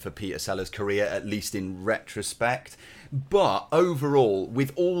concerned for Peter Sellers' career, at least in retrospect. But overall,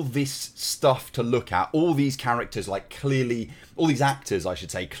 with all this stuff to look at, all these characters, like clearly, all these actors, I should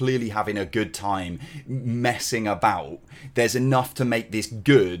say, clearly having a good time messing about, there's enough to make this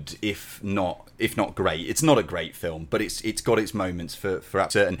good, if not great. It's not a great film, but it's got its moments for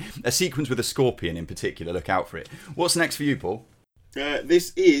certain. A sequence with a scorpion in particular, look out for it. What's next for you, Paul?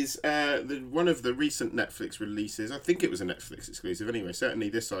 This is one of the recent Netflix releases. I think it was a Netflix exclusive anyway. Certainly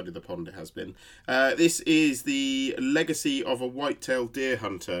this side of the pond it has been. This is The Legacy of a White-tailed Deer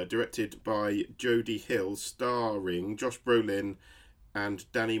Hunter, directed by Jodie Hill, starring Josh Brolin and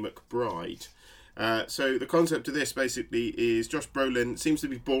Danny McBride. So the concept of this basically is Josh Brolin seems to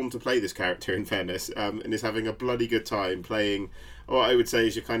be born to play this character, in fairness, and is having a bloody good time playing what I would say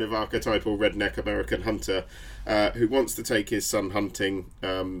is your kind of archetypal redneck American hunter who wants to take his son hunting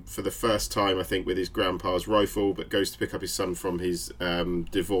for the first time, I think, with his grandpa's rifle, but goes to pick up his son from his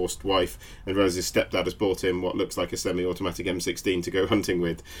divorced wife and realises his stepdad has bought him what looks like a semi-automatic M16 to go hunting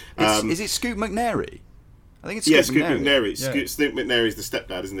with. Is it Scoot McNairy? I think it's Scoot McNairy. Scoot McNairy's the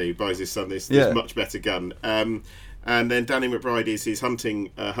stepdad, isn't he? Who buys his son this much better gun. And then Danny McBride is his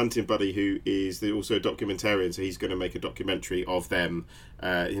hunting buddy, who is also a documentarian, so he's going to make a documentary of them,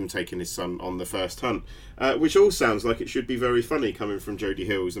 him taking his son on the first hunt, which all sounds like it should be very funny coming from Jodie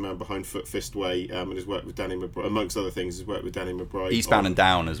Hill, who's the man behind Foot Fist Way, and has worked with Danny McBride, amongst other things, has worked with Danny McBride. Eastbound and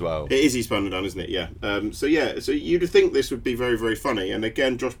Down as well. It is Eastbound and Down, isn't it? Yeah. So you'd think this would be very, very funny, and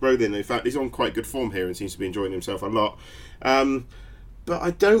again, Josh Brolin, in fact, he's on quite good form here and seems to be enjoying himself a lot. But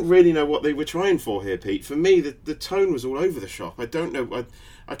I don't really know what they were trying for here, Pete. For me, the tone was all over the shop. I don't know.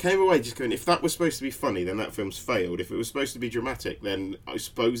 I came away just going, if that was supposed to be funny, then that film's failed. If it was supposed to be dramatic, then I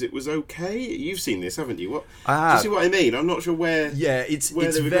suppose it was okay. You've seen this, haven't you? Do you see what I mean? I'm not sure where. Yeah, it's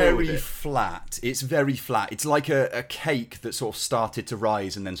very flat. It's very flat. It's like a cake that sort of started to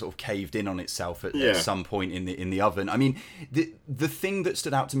rise and then sort of caved in on itself at some point in the oven. I mean, the thing that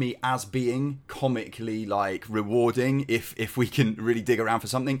stood out to me as being comically like rewarding, if we can really dig around for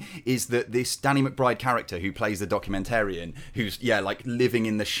something, is that this Danny McBride character who plays the documentarian, who's like living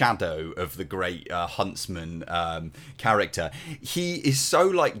in the shadow of the great Huntsman character, he is so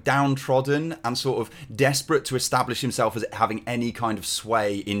like downtrodden and sort of desperate to establish himself as having any kind of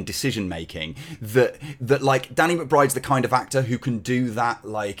sway in decision making that like Danny McBride's the kind of actor who can do that,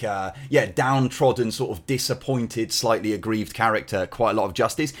 like downtrodden, sort of disappointed, slightly aggrieved character quite a lot of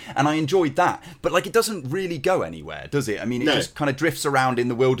justice, and I enjoyed that. But like, it doesn't really go anywhere, does it? I mean, it just kind of drifts around in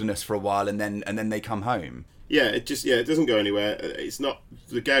the wilderness for a while, and then they come home. Yeah, it doesn't go anywhere. It's not,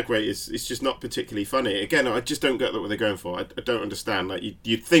 the gag rate is, it's just not particularly funny. Again, I just don't get what they're going for. I don't understand. Like,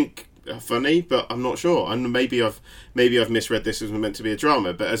 you'd think funny, but I'm not sure. And maybe I've misread this as meant to be a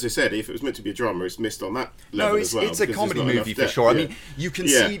drama. But as I said, if it was meant to be a drama, it's missed on that level as well. No, it's a comedy movie for sure. I mean, you can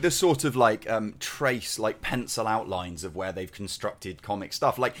see the sort of like trace, like pencil outlines of where they've constructed comic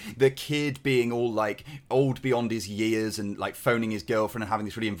stuff. Like the kid being all like old beyond his years and like phoning his girlfriend and having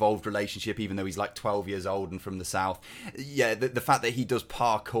this really involved relationship, even though he's like 12 years old and from the South. Yeah, the fact that he does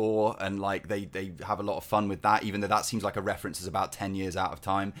parkour and like they have a lot of fun with that, even though that seems like a reference is about 10 years out of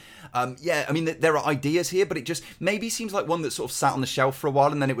time. Yeah, I mean, there are ideas here, but it just maybe seems like one that sort of sat on the shelf for a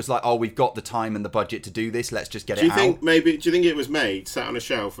while, and then it was like, oh, we've got the time and the budget to do this, let's just get it out. Do you think it was made, sat on a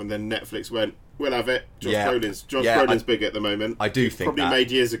shelf, and then Netflix went, we'll have it? Josh Brolin's big at the moment. I do think probably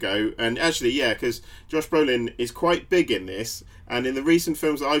made years ago. And actually, yeah, because Josh Brolin is quite big in this, and in the recent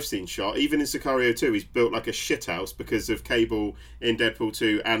films that I've seen shot, even in Sicario 2, he's built like a shithouse because of Cable in Deadpool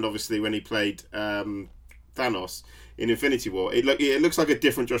 2, and obviously when he played Thanos in Infinity War. It looks like a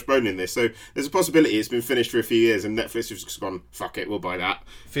different Josh Brolin in this. So there's a possibility it's been finished for a few years and Netflix has just gone, fuck it, we'll buy that.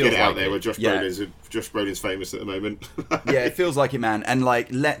 Get it out there where Josh Brolin's famous at the moment. Yeah, it feels like it, man. And like,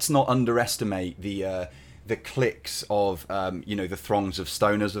 let's not underestimate the cliques of the throngs of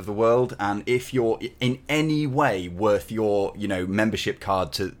stoners of the world, and if you're in any way worth your membership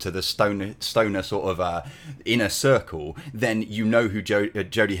card to the stoner sort of inner circle, then you know who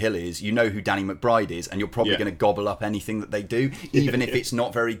Jodie Hill is, you know who Danny McBride is, and you're probably going to gobble up anything that they do, even if it's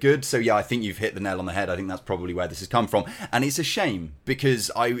not very good. So yeah, I think you've hit the nail on the head. I think that's probably where this has come from, and it's a shame because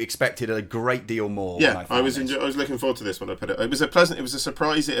I expected a great deal more. Yeah, I was looking forward to this when I put it. It was a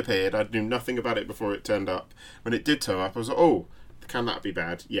surprise it appeared. I knew nothing about it before it turned up. When it did turn up, I was like, oh, can that be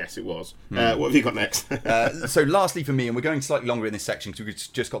bad? Yes, it was. What have you got next? So lastly for me, and we're going slightly longer in this section because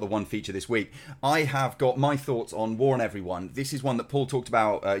we've just got the one feature this week, I have got my thoughts on War on Everyone. This is one that Paul talked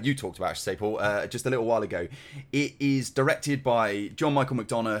about, you talked about, I should say, Paul, just a little while ago. It is directed by John Michael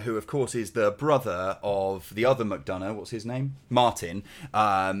McDonagh, who of course is the brother of the other McDonagh. What's his name? Martin.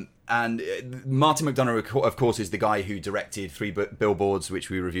 And Martin McDonagh, of course, is the guy who directed 3 Billboards, which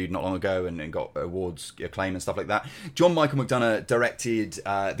we reviewed not long ago and got awards acclaim and stuff like that. John Michael McDonagh directed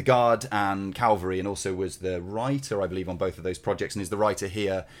The Guard and Calvary, and also was the writer, I believe, on both of those projects, and is the writer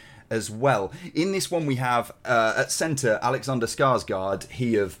here as well. In this one, we have at centre Alexander Skarsgård,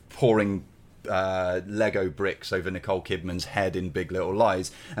 he of pouring Lego bricks over Nicole Kidman's head in Big Little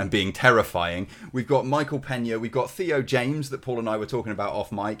Lies and being terrifying. We've got Michael Pena, we've got Theo James that Paul and I were talking about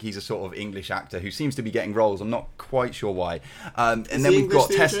off mic. He's a sort of English actor who seems to be getting roles. I'm not quite sure why. And then we've got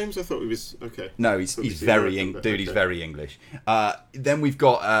James. I thought he was okay. No, he's very He's very English. Then we've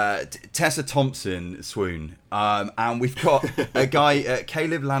got Tessa Thompson, swoon. And we've got a guy,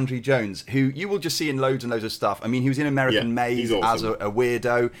 Caleb Landry Jones, who you will just see in loads and loads of stuff. I mean, he was in American Maze awesome. As a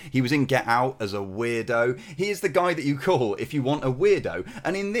weirdo. He was in Get Out as a weirdo. He is the guy that you call if you want a weirdo.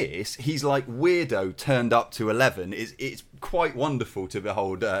 And in this, he's like weirdo turned up to 11. It's quite wonderful to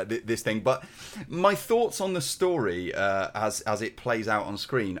behold this thing. But my thoughts on the story as it plays out on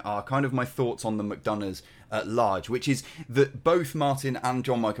screen are kind of my thoughts on the McDonaghs at large, which is that both Martin and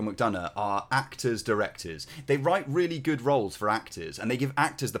John Michael McDonagh are actors-directors. They write really good roles for actors, and they give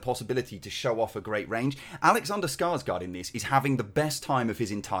actors the possibility to show off a great range. Alexander Skarsgård in this is having the best time of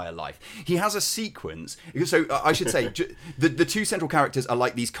his entire life. He has a sequence, so I should say, the 2 central characters are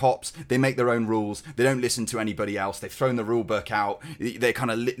like these cops. They make their own rules. They don't listen to anybody else. They've thrown the rule book out. They kind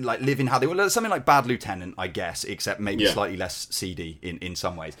of live in how they were. Something like Bad Lieutenant, I guess, except maybe slightly less seedy in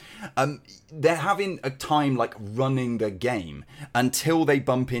some ways. They're having a time like running the game until they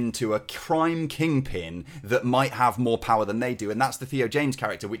bump into a crime kingpin that might have more power than they do, and that's the Theo James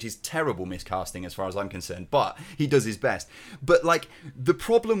character, which is terrible miscasting as far as I'm concerned, but he does his best. But like, the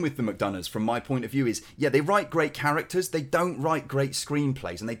problem with the McDonaghs from my point of view is, they write great characters, they don't write great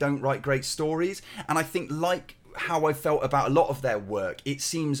screenplays, and they don't write great stories. And I think, like how I felt about a lot of their work, it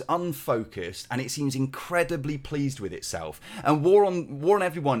seems unfocused and it seems incredibly pleased with itself. And War on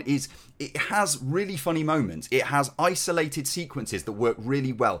Everyone it has really funny moments. It has isolated sequences that work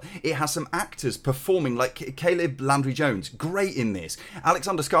really well. It has some actors performing, like Caleb Landry Jones, great in this.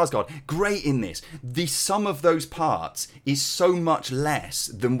 Alexander Skarsgård, great in this. The sum of those parts is so much less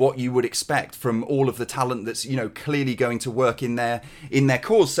than what you would expect from all of the talent that's clearly going to work in their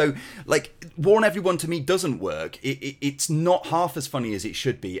cause. So like, War on Everyone to me doesn't work. It's not half as funny as it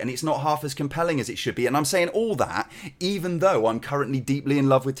should be, and it's not half as compelling as it should be. And I'm saying all that even though I'm currently deeply in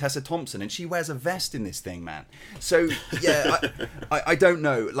love with Tessa Thompson, and she wears a vest in this thing, man. So yeah, I don't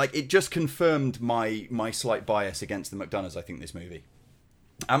know. Like, it just confirmed my slight bias against the McDonaghs, I think, this movie.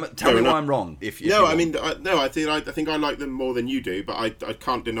 Tell me why I'm wrong. I think I like them more than you do, but I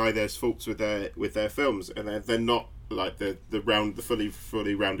can't deny there's faults with their films, and they're not like the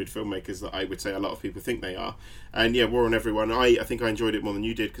fully rounded filmmakers that I would say a lot of people think they are. And War on Everyone, I think I enjoyed it more than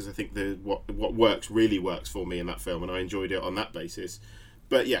you did, because I think what works really works for me in that film, and I enjoyed it on that basis.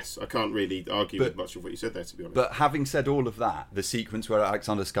 But yes, I can't really argue with much of what you said there, to be honest. But having said all of that, the sequence where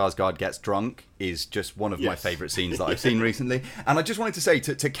Alexander Skarsgård gets drunk is just one of my favourite scenes that I've seen recently. And I just wanted to say,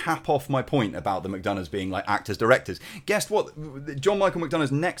 to cap off my point about the McDonaghs being like actors-directors, guess what? John Michael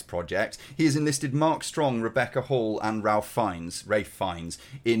McDonagh's next project, he has enlisted Mark Strong, Rebecca Hall and Ralph Fiennes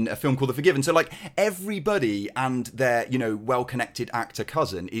in a film called The Forgiven. So like everybody and their, well-connected actor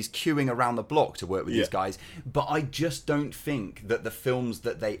cousin is queuing around the block to work with these guys. But I just don't think that the films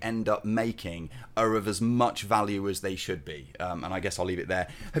that they end up making are of as much value as they should be. And I guess I'll leave it there.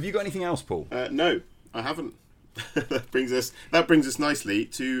 Have you got anything else, Paul? No, I haven't. That brings us nicely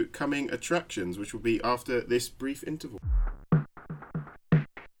to coming attractions, which will be after this brief interval.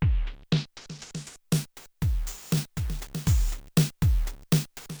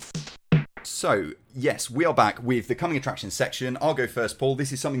 So, yes, we are back with the coming attractions section. I'll go first, Paul.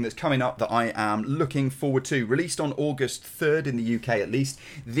 This is something that's coming up that I am looking forward to. Released on August 3rd in the UK at least.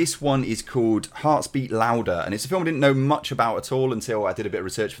 This one is called Hearts Beat Louder, and it's a film I didn't know much about at all until I did a bit of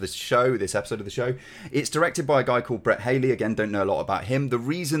research for this episode of the show. It's directed by a guy called Brett Haley. Again, don't know a lot about him. The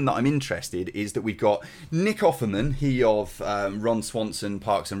reason that I'm interested is that we've got Nick Offerman, he of Ron Swanson,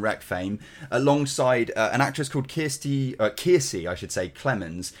 Parks and Rec fame, alongside an actress called Kiersey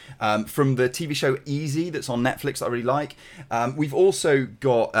Clemens, from the TV show Easy that's on Netflix that I really like. We've also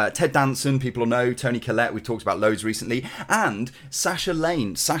got Ted Danson, people will know, Toni Collette, we've talked about loads recently, and Sasha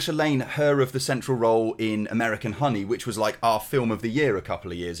Lane, her of the central role in American Honey, which was like our film of the year a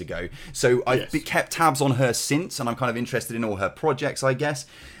couple of years ago. So I've kept tabs on her since, and I'm kind of interested in all her projects, I guess.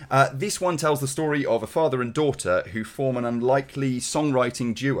 This one tells the story of a father and daughter who form an unlikely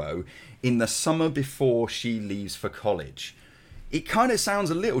songwriting duo in the summer before she leaves for college. It kind of sounds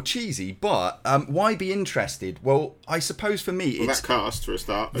a little cheesy, but why be interested? Well, I suppose for me, it's that cast for a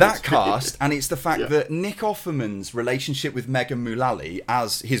start. That cast, and it's the fact that Nick Offerman's relationship with Megan Mullally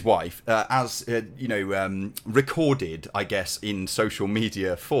as his wife, recorded, I guess, in social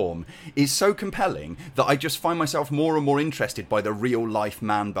media form, is so compelling that I just find myself more and more interested by the real life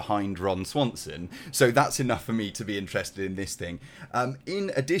man behind Ron Swanson. So that's enough for me to be interested in this thing. In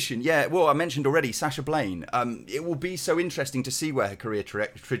addition, I mentioned already Sasha Lane. It will be so interesting to see where her career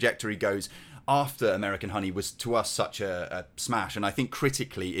trajectory goes after American Honey was to us such a smash, and I think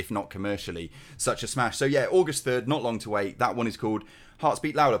critically, if not commercially, such a smash. So August 3rd, not long to wait. That one is called Hearts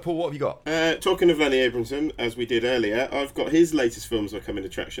Beat Louder. Paul, what have you got? Talking of Lenny Abrahamson, as we did earlier, I've got his latest films that come in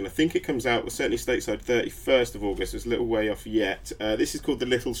attraction. I think it comes out, certainly stateside, 31st of August. It's a little way off yet. This is called The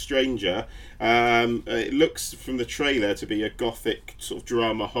Little Stranger. It looks from the trailer to be a gothic sort of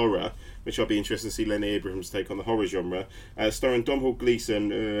drama horror, which I'll be interested to see Lenny Abraham's take on the horror genre. Starring Domhnall Gleeson.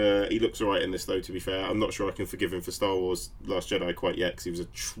 He looks alright in this, though, to be fair. I'm not sure I can forgive him for Star Wars Last Jedi quite yet, because he was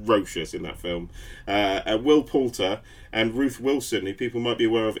atrocious in that film. Will Poulter and Ruth Wilson, who people might be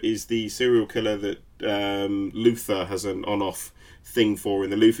aware of, is the serial killer that Luther has an on-off thing for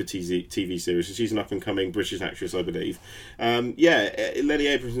in the Luther TV series. So she's an up-and-coming British actress, I believe. Lenny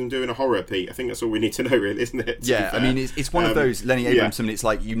Abrahamson doing a horror, Pete. I think that's all we need to know, really, isn't it? I mean, it's one of those Lenny Abrahamson. It's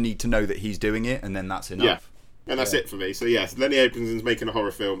like you need to know that he's doing it, and then that's enough. Yeah. And that's it for me. So yes, Lenny Abrahamson's making a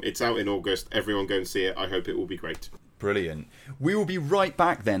horror film. It's out in August. Everyone go and see it. I hope it will be great. Brilliant. We will be right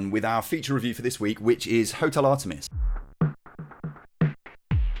back then with our feature review for this week, which is Hotel Artemis.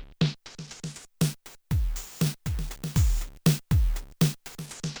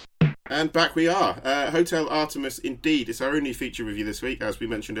 And back we are. Hotel Artemis, indeed. It's our only feature review this week. As we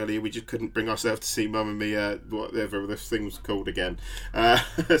mentioned earlier, we just couldn't bring ourselves to see Mamma Mia, whatever this thing was called again.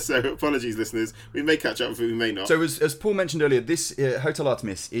 So apologies, listeners. We may catch up with it, we may not. So as Paul mentioned earlier, this Hotel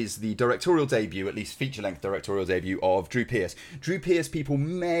Artemis is the directorial debut, at least feature-length directorial debut, of Drew Pearce. Drew Pearce, people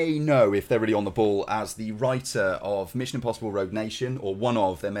may know, if they're really on the ball, as the writer of Mission Impossible Rogue Nation, or one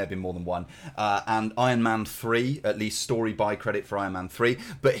of, there may have been more than one, and Iron Man 3, at least story by credit for Iron Man 3.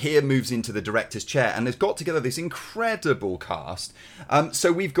 But here moves into the director's chair and has got together this incredible cast.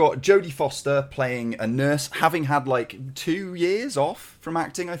 So we've got Jodie Foster playing a nurse, having had like 2 years off from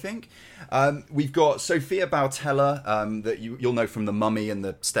acting, I think. We've got Sophia Boutella, that you'll know from The Mummy and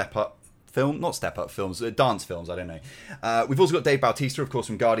the Step Up films, dance films, I don't know. We've also got Dave Bautista, of course,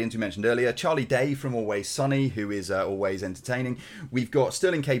 from Guardians, we mentioned earlier. Charlie Day from Always Sunny, who is always entertaining. We've got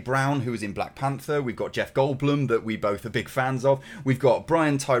Sterling K. Brown, who is in Black Panther. We've got Jeff Goldblum, that we both are big fans of. We've got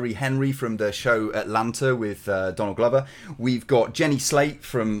Brian Tyree Henry from the show Atlanta with Donald Glover. We've got Jenny Slate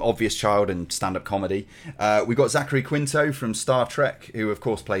from Obvious Child and stand-up comedy. We've got Zachary Quinto from Star Trek, who, of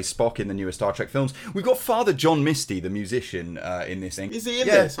course, plays Spock in the newer Star Trek films. We've got Father John Misty, the musician, in this thing. Is he in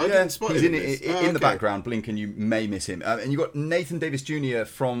this? I didn't spot him. He's in the background. Blink and you may miss him. And you've got Nathan Davis Jr.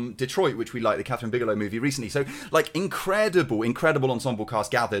 from Detroit, which we like, the Catherine Bigelow movie recently. So, like, incredible ensemble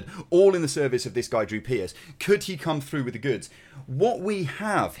cast gathered, all in the service of this guy, Drew Pearce. Could he come through with the goods? What we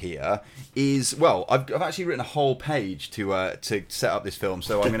have here is, well, I've actually written a whole page to set up this film,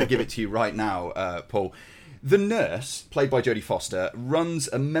 so I'm going to give it to you right now, Paul. The nurse, played by Jodie Foster, runs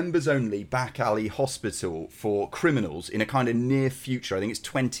a members-only back alley hospital for criminals in a kind of near future. I think it's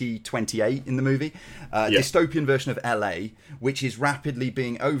 2028 in the movie. Dystopian version of LA, which is rapidly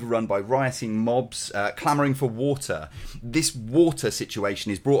being overrun by rioting mobs, clamouring for water. This water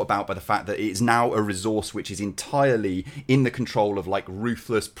situation is brought about by the fact that it is now a resource which is entirely in the control of, like,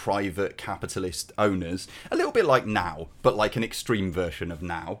 ruthless private capitalist owners. A little bit like Now, but like an extreme version of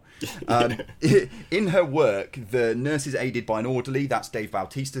Now. In her work, the nurse is aided by an orderly. That's Dave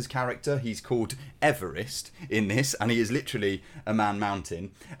Bautista's character. He's called Everest in this, and he is literally a man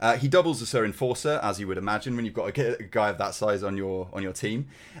mountain. He doubles as her enforcer, as you would imagine when you've got a guy of that size on your team.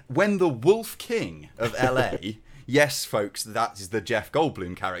 When the Wolf King of LA, yes, folks, that is the Jeff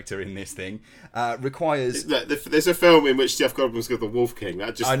Goldblum character in this thing, requires... There's a film in which Jeff Goldblum's got the Wolf King.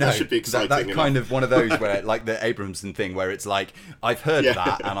 That should be exciting. That kind of one of those where, like the Abramson thing, where it's like, I've heard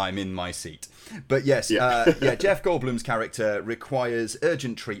that and I'm in my seat. But yes, Jeff Goldblum's character requires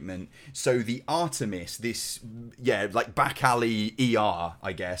urgent treatment. So the Artemis, this like back alley ER,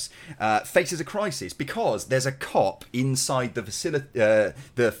 I guess, faces a crisis because there's a cop inside the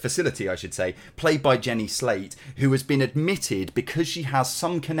facility, I should say, played by Jenny Slate, who has been admitted because she has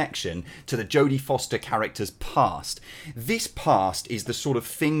some connection to the Jodie Foster character's past. This past is the sort of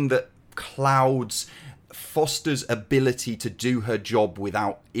thing that clouds Foster's ability to do her job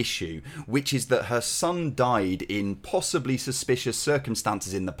without issue, which is that her son died in possibly suspicious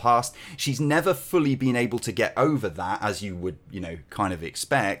circumstances in the past. She's never fully been able to get over that, as you would, kind of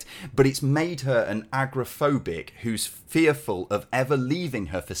expect, but it's made her an agoraphobic who's fearful of ever leaving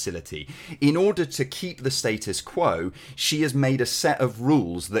her facility. In order to keep the status quo, she has made a set of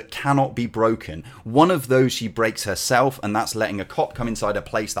rules that cannot be broken. One of those she breaks herself, and that's letting a cop come inside a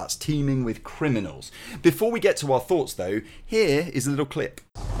place that's teeming with criminals. Before we get to our thoughts, though, here is a little clip.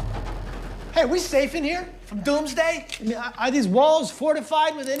 Hey, are we safe in here from doomsday? I mean, are these walls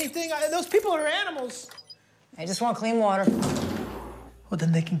fortified with anything? Those people are animals. I just want clean water. Well,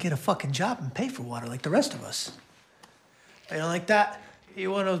 then they can get a fucking job and pay for water like the rest of us. You don't like that?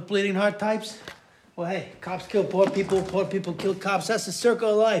 You one of those bleeding heart types? Well, hey, cops kill poor people kill cops. That's the circle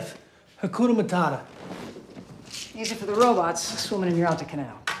of life. Hakuna Matata. Easy for the robots, swimming in your Alta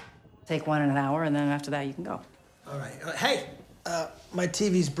Canal. Take one in an hour, and then after that, you can go. All right. Hey, my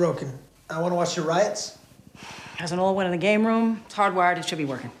TV's broken. I want to watch the riots. Has an old one in the game room. It's hardwired. It should be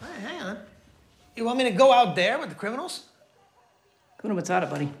working. Hey, hang on. You want me to go out there with the criminals? Hakuna Matata,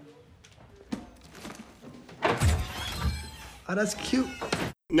 buddy. Oh, that's cute.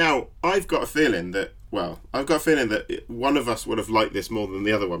 Now, I've got a feeling that one of us would have liked this more than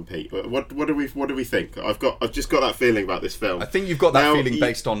the other one, Pete. What do we think? I've just got that feeling about this film. I think you've got that feeling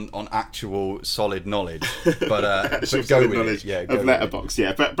based on actual solid knowledge, but actual but solid go knowledge with it. of Letterboxd.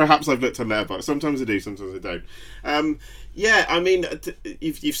 Yeah, but perhaps I've looked on Letterboxd. Sometimes I do, sometimes I don't. Yeah, I mean,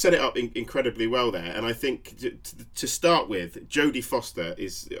 you've set it up incredibly well there, and I think to start with, Jodie Foster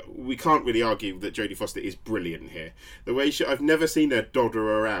we can't really argue that Jodie Foster is brilliant here. The way I've never seen her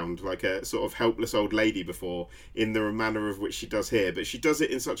dodder around like a sort of helpless old lady before in the manner of which she does here, but she does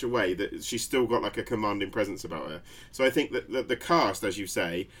it in such a way that she's still got like a commanding presence about her. So I think that the cast, as you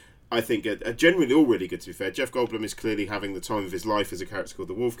say, I think are generally all really good, to be fair. Jeff Goldblum is clearly having the time of his life as a character called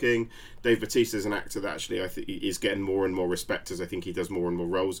the Wolf King. Dave Bautista is an actor that actually I think is getting more and more respect as I think he does more and more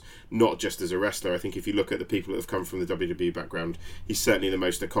roles, not just as a wrestler. I think if you look at the people that have come from the WWE background, he's certainly the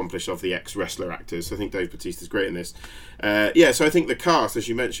most accomplished of the ex-wrestler actors. So I think Dave Bautista is great in this. So I think the cast, as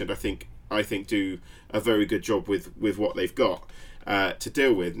you mentioned, I think do a very good job with what they've got to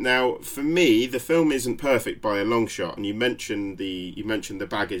deal with. Now, for me, the film isn't perfect by a long shot, and you mentioned the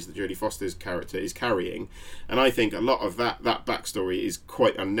baggage that Jodie Foster's character is carrying, and I think a lot of that backstory is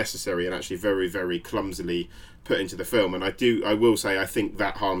quite unnecessary and actually very, very clumsily put into the film. And I will say I think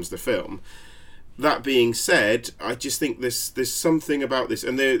that harms the film. That being said, I just think there's something about this,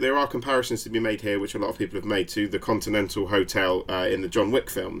 and there are comparisons to be made here, which a lot of people have made to the Continental Hotel in the John Wick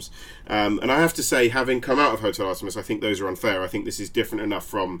films. And I have to say, having come out of Hotel Artemis, I think those are unfair. I think this is different enough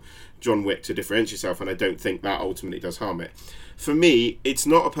from John Wick to differentiate yourself, and I don't think that ultimately does harm it. For me, it's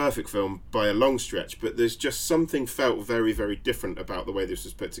not a perfect film by a long stretch, but there's just something felt very, very different about the way this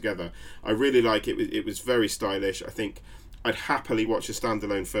was put together. I really like it. It was very stylish. I think I'd happily watch a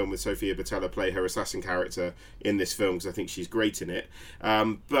standalone film with Sofia Boutella play her assassin character in this film, because I think she's great in it.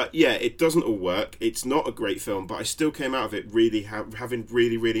 But yeah, it doesn't all work. It's not a great film, but I still came out of it really having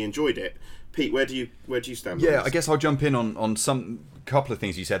really enjoyed it. Pete, where do you stand? Yeah, I guess I'll jump in on some couple of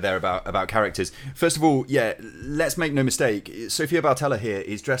things you said there about characters. First of all, yeah, let's make no mistake, Sofia Boutella here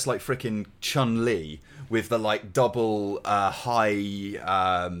is dressed like frickin' Chun-Li with the like double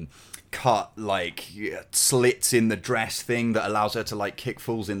high cut like slits in the dress thing that allows her to like kick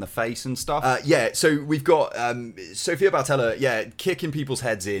fools in the face and stuff. Yeah, so we've got Sofia Boutella, kicking people's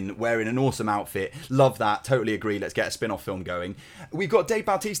heads in, wearing an awesome outfit. Love that, totally agree, let's get a spin-off film going. We've got Dave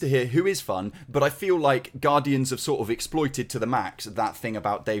Bautista here, who is fun, but I feel like Guardians have sort of exploited to the max that thing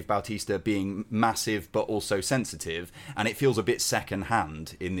about Dave Bautista being massive but also sensitive, and it feels a bit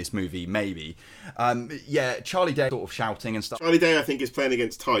second-hand in this movie, maybe. Charlie Day sort of shouting and stuff. Charlie Day, I think, is playing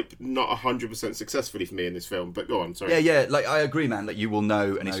against type, not 100% successfully for me in this film, but go on, sorry. Yeah, like I agree, man, like you will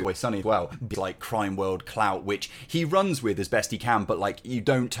know, and it's always Sunny as well, like crime world clout, which he runs with as best he can, but like you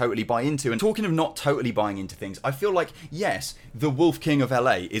don't totally buy into. And talking of not totally buying into things, I feel like, yes, the Wolf King of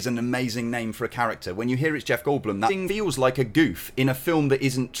LA is an amazing name for a character. When you hear it's Jeff Goldblum, that thing feels like a goof in a film that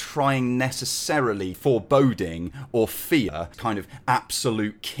isn't trying necessarily foreboding or fear kind of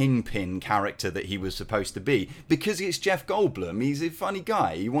absolute kingpin character that he was supposed to be, because it's Jeff Goldblum. He's a funny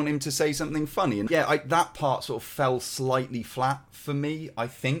guy, you want him to say something funny, and yeah, that part sort of fell slightly flat for me. I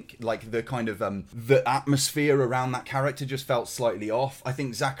think like the kind of the atmosphere around that character just felt slightly off. I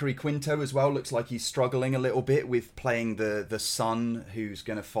think Zachary Quinto as well looks like he's struggling a little bit with playing the son who's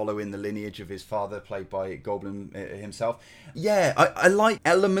going to follow in the lineage of his father, played by Goldblum himself. Yeah, I like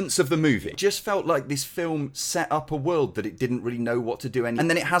elements of the movie. It just felt like this film set up a world that it didn't really know what to do, and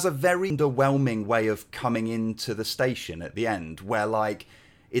then it has a very underwhelming way of coming into the station at the end, where like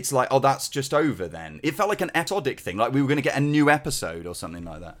it's like, oh, that's just over then. It felt like an episodic thing, like we were going to get a new episode or something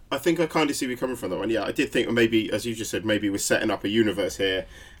like that. I think I kind of see where you're coming from that one. Yeah, I did think maybe, as you just said, maybe we're setting up a universe here,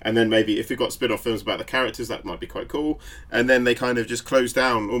 and then maybe if we got spin-off films about the characters, that might be quite cool. And then they kind of just close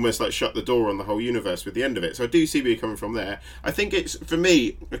down, almost like shut the door on the whole universe with the end of it. So I do see where you're coming from there. I think it's, for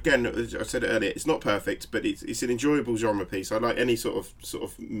me, again, as I said it earlier, it's not perfect, but it's an enjoyable genre piece. I like any sort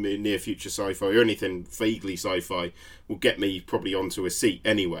of near future sci-fi or anything vaguely sci-fi will get me probably onto a seat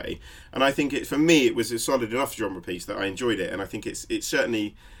anyway. And I think for me it was a solid enough genre piece that I enjoyed it, and I think it's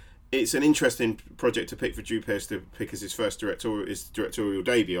certainly an interesting project to pick for Drew Pearce to pick as his first directorial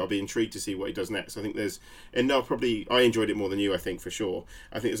debut. I'll be intrigued to see what he does next. I think I enjoyed it more than you, I think, for sure.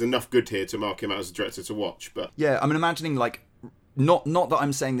 I think there's enough good here to mark him out as a director to watch. But yeah, I'm imagining like not that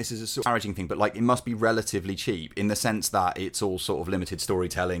I'm saying this is a sort of disparaging thing, but like it must be relatively cheap in the sense that it's all sort of limited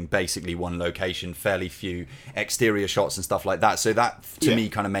storytelling, basically one location, fairly few exterior shots and stuff like that. So that to me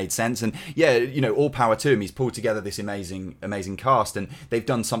kind of made sense. And yeah, you know, all power to him. He's pulled together this amazing cast, and they've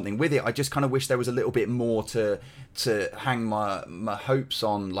done something with it. I just kind of wish there was a little bit more to hang my hopes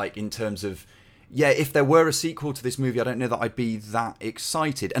on, like in terms of, yeah, if there were a sequel to this movie, I don't know that I'd be that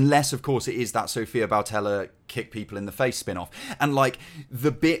excited. Unless, of course, it is that Sofia Boutella kick people in the face spin-off. And, like,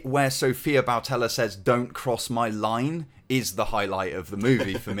 the bit where Sofia Boutella says, "Don't cross my line," is the highlight of the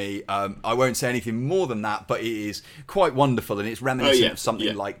movie for me. I won't say anything more than that, but it is quite wonderful, and it's reminiscent of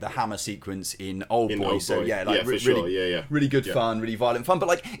something like the hammer sequence in Old Boy. So, yeah, like, really good fun, really violent fun. But,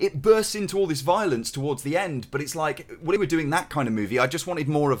 like, it bursts into all this violence towards the end, but it's like, when we were doing that kind of movie, I just wanted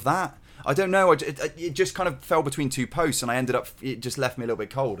more of that. I don't know. It just kind of fell between two posts, and it just left me a little bit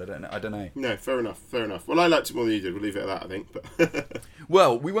cold. I don't know. No, fair enough. Well, I liked it more than you did. We'll leave it at that, I think. But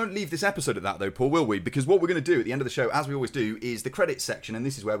well, we won't leave this episode at that, though, Paul, will we? Because what we're going to do at the end of the show, as we always do, is the credits section, and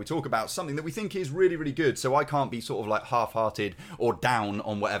this is where we talk about something that we think is really, really good. So I can't be sort of like half-hearted or down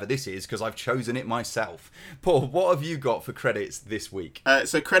on whatever this is, because I've chosen it myself. Paul, what have you got for credits this week?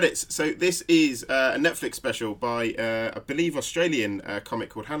 So credits. So this is a Netflix special by, I believe, Australian comic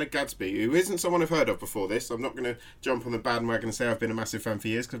called Hannah Gadsby, who isn't someone I've heard of before this. I'm not going to jump on the bandwagon and say I've been a massive fan for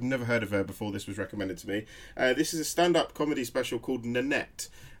years, because I've never heard of her before this was recommended to me. This is a stand-up comedy special called Nanette.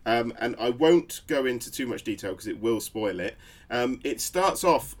 And I won't go into too much detail because it will spoil it. It starts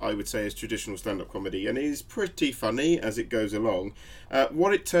off, I would say, as traditional stand-up comedy, and is pretty funny as it goes along.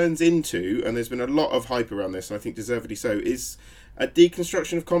 What it turns into, and there's been a lot of hype around this, and I think deservedly so, is a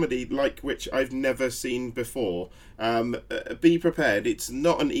deconstruction of comedy like which I've never seen before. Be prepared. It's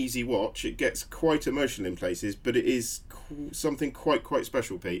not an easy watch. It gets quite emotional in places, but it is something quite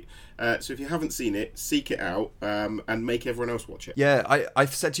special, Pete. So if you haven't seen it, seek it out and make everyone else watch it. Yeah,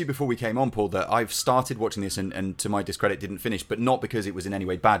 I've said to you before we came on, Paul, that I've started watching this and to my discredit didn't finish, but not because it was in any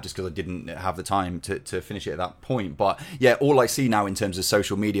way bad, just because I didn't have the time to finish it at that point. But yeah, all I see now in terms of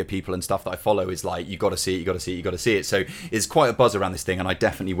social media people and stuff that I follow is like, you got to see it, you got to see it, you got to see it. So it's quite a buzz around this thing, and I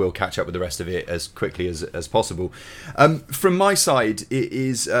definitely will catch up with the rest of it as quickly as possible. From my side, it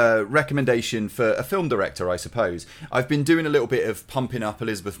is a recommendation for a film director, I suppose. I've been doing a little bit of pumping up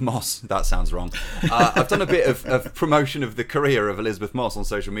Elisabeth Moss. That sounds wrong. I've done a bit of promotion of the career of Elisabeth Moss on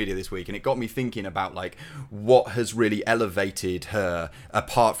social media this week, and it got me thinking about like what has really elevated her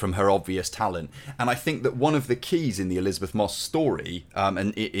apart from her obvious talent. And I think that one of the keys in the Elisabeth Moss story,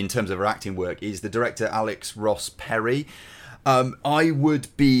 and in terms of her acting work, is the director Alex Ross Perry. I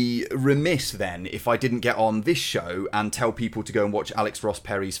would be remiss then if I didn't get on this show and tell people to go and watch Alex Ross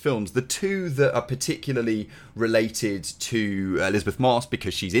Perry's films. The two that are particularly related to Elisabeth Moss,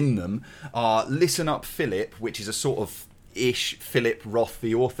 because she's in them, are Listen Up Philip, which is a sort of ish Philip Roth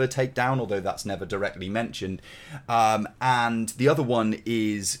the author takedown, although that's never directly mentioned, and the other one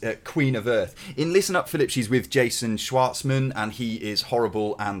is Queen of Earth. In Listen Up Philip, she's with Jason Schwartzman, and he is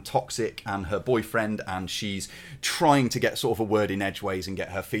horrible and toxic, and her boyfriend, and she's trying to get sort of a word in edgeways and get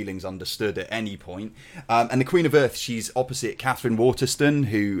her feelings understood at any point. And the Queen of Earth, she's opposite Catherine Waterston,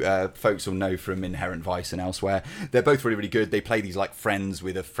 who folks will know from Inherent Vice and elsewhere. They're both really good. They play these like friends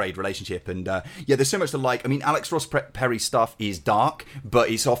with a frayed relationship, and yeah, there's so much to like. I mean, Alex Ross Perry's stuff is dark,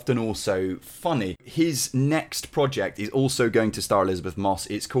 but it's often also funny. His next project is also going to star Elisabeth Moss.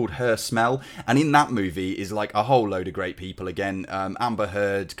 It's called Her Smell, and in that movie is like a whole load of great people again. Amber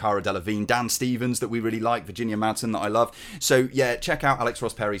Heard, Cara Delevingne, Dan Stevens that we really like, Virginia Madsen that I love. So yeah, check out Alex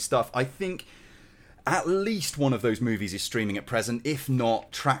Ross Perry's stuff. I think at least one of those movies is streaming at present. If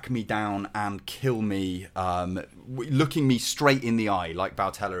not, track me down and kill me, looking me straight in the eye like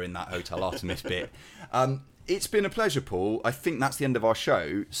Bautella in that Hotel Artemis bit. It's been a pleasure, Paul. I think that's the end of our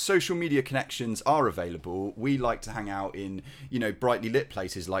show. Social media connections are available. We like to hang out in, brightly lit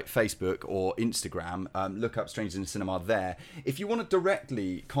places like Facebook or Instagram. Look up Strangers in the Cinema there. If you want to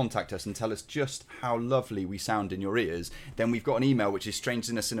directly contact us and tell us just how lovely we sound in your ears, then we've got an email which is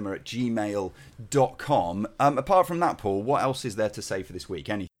strangersinthecinema@gmail.com. Apart from that, Paul, what else is there to say for this week?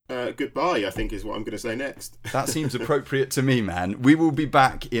 Anything? Goodbye, I think, is what I'm going to say next. That seems appropriate to me, man. We will be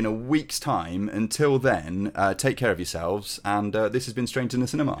back in a week's time. Until then, take care of yourselves. And this has been Strange in the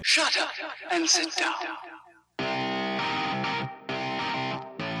Cinema. Shut up and sit down.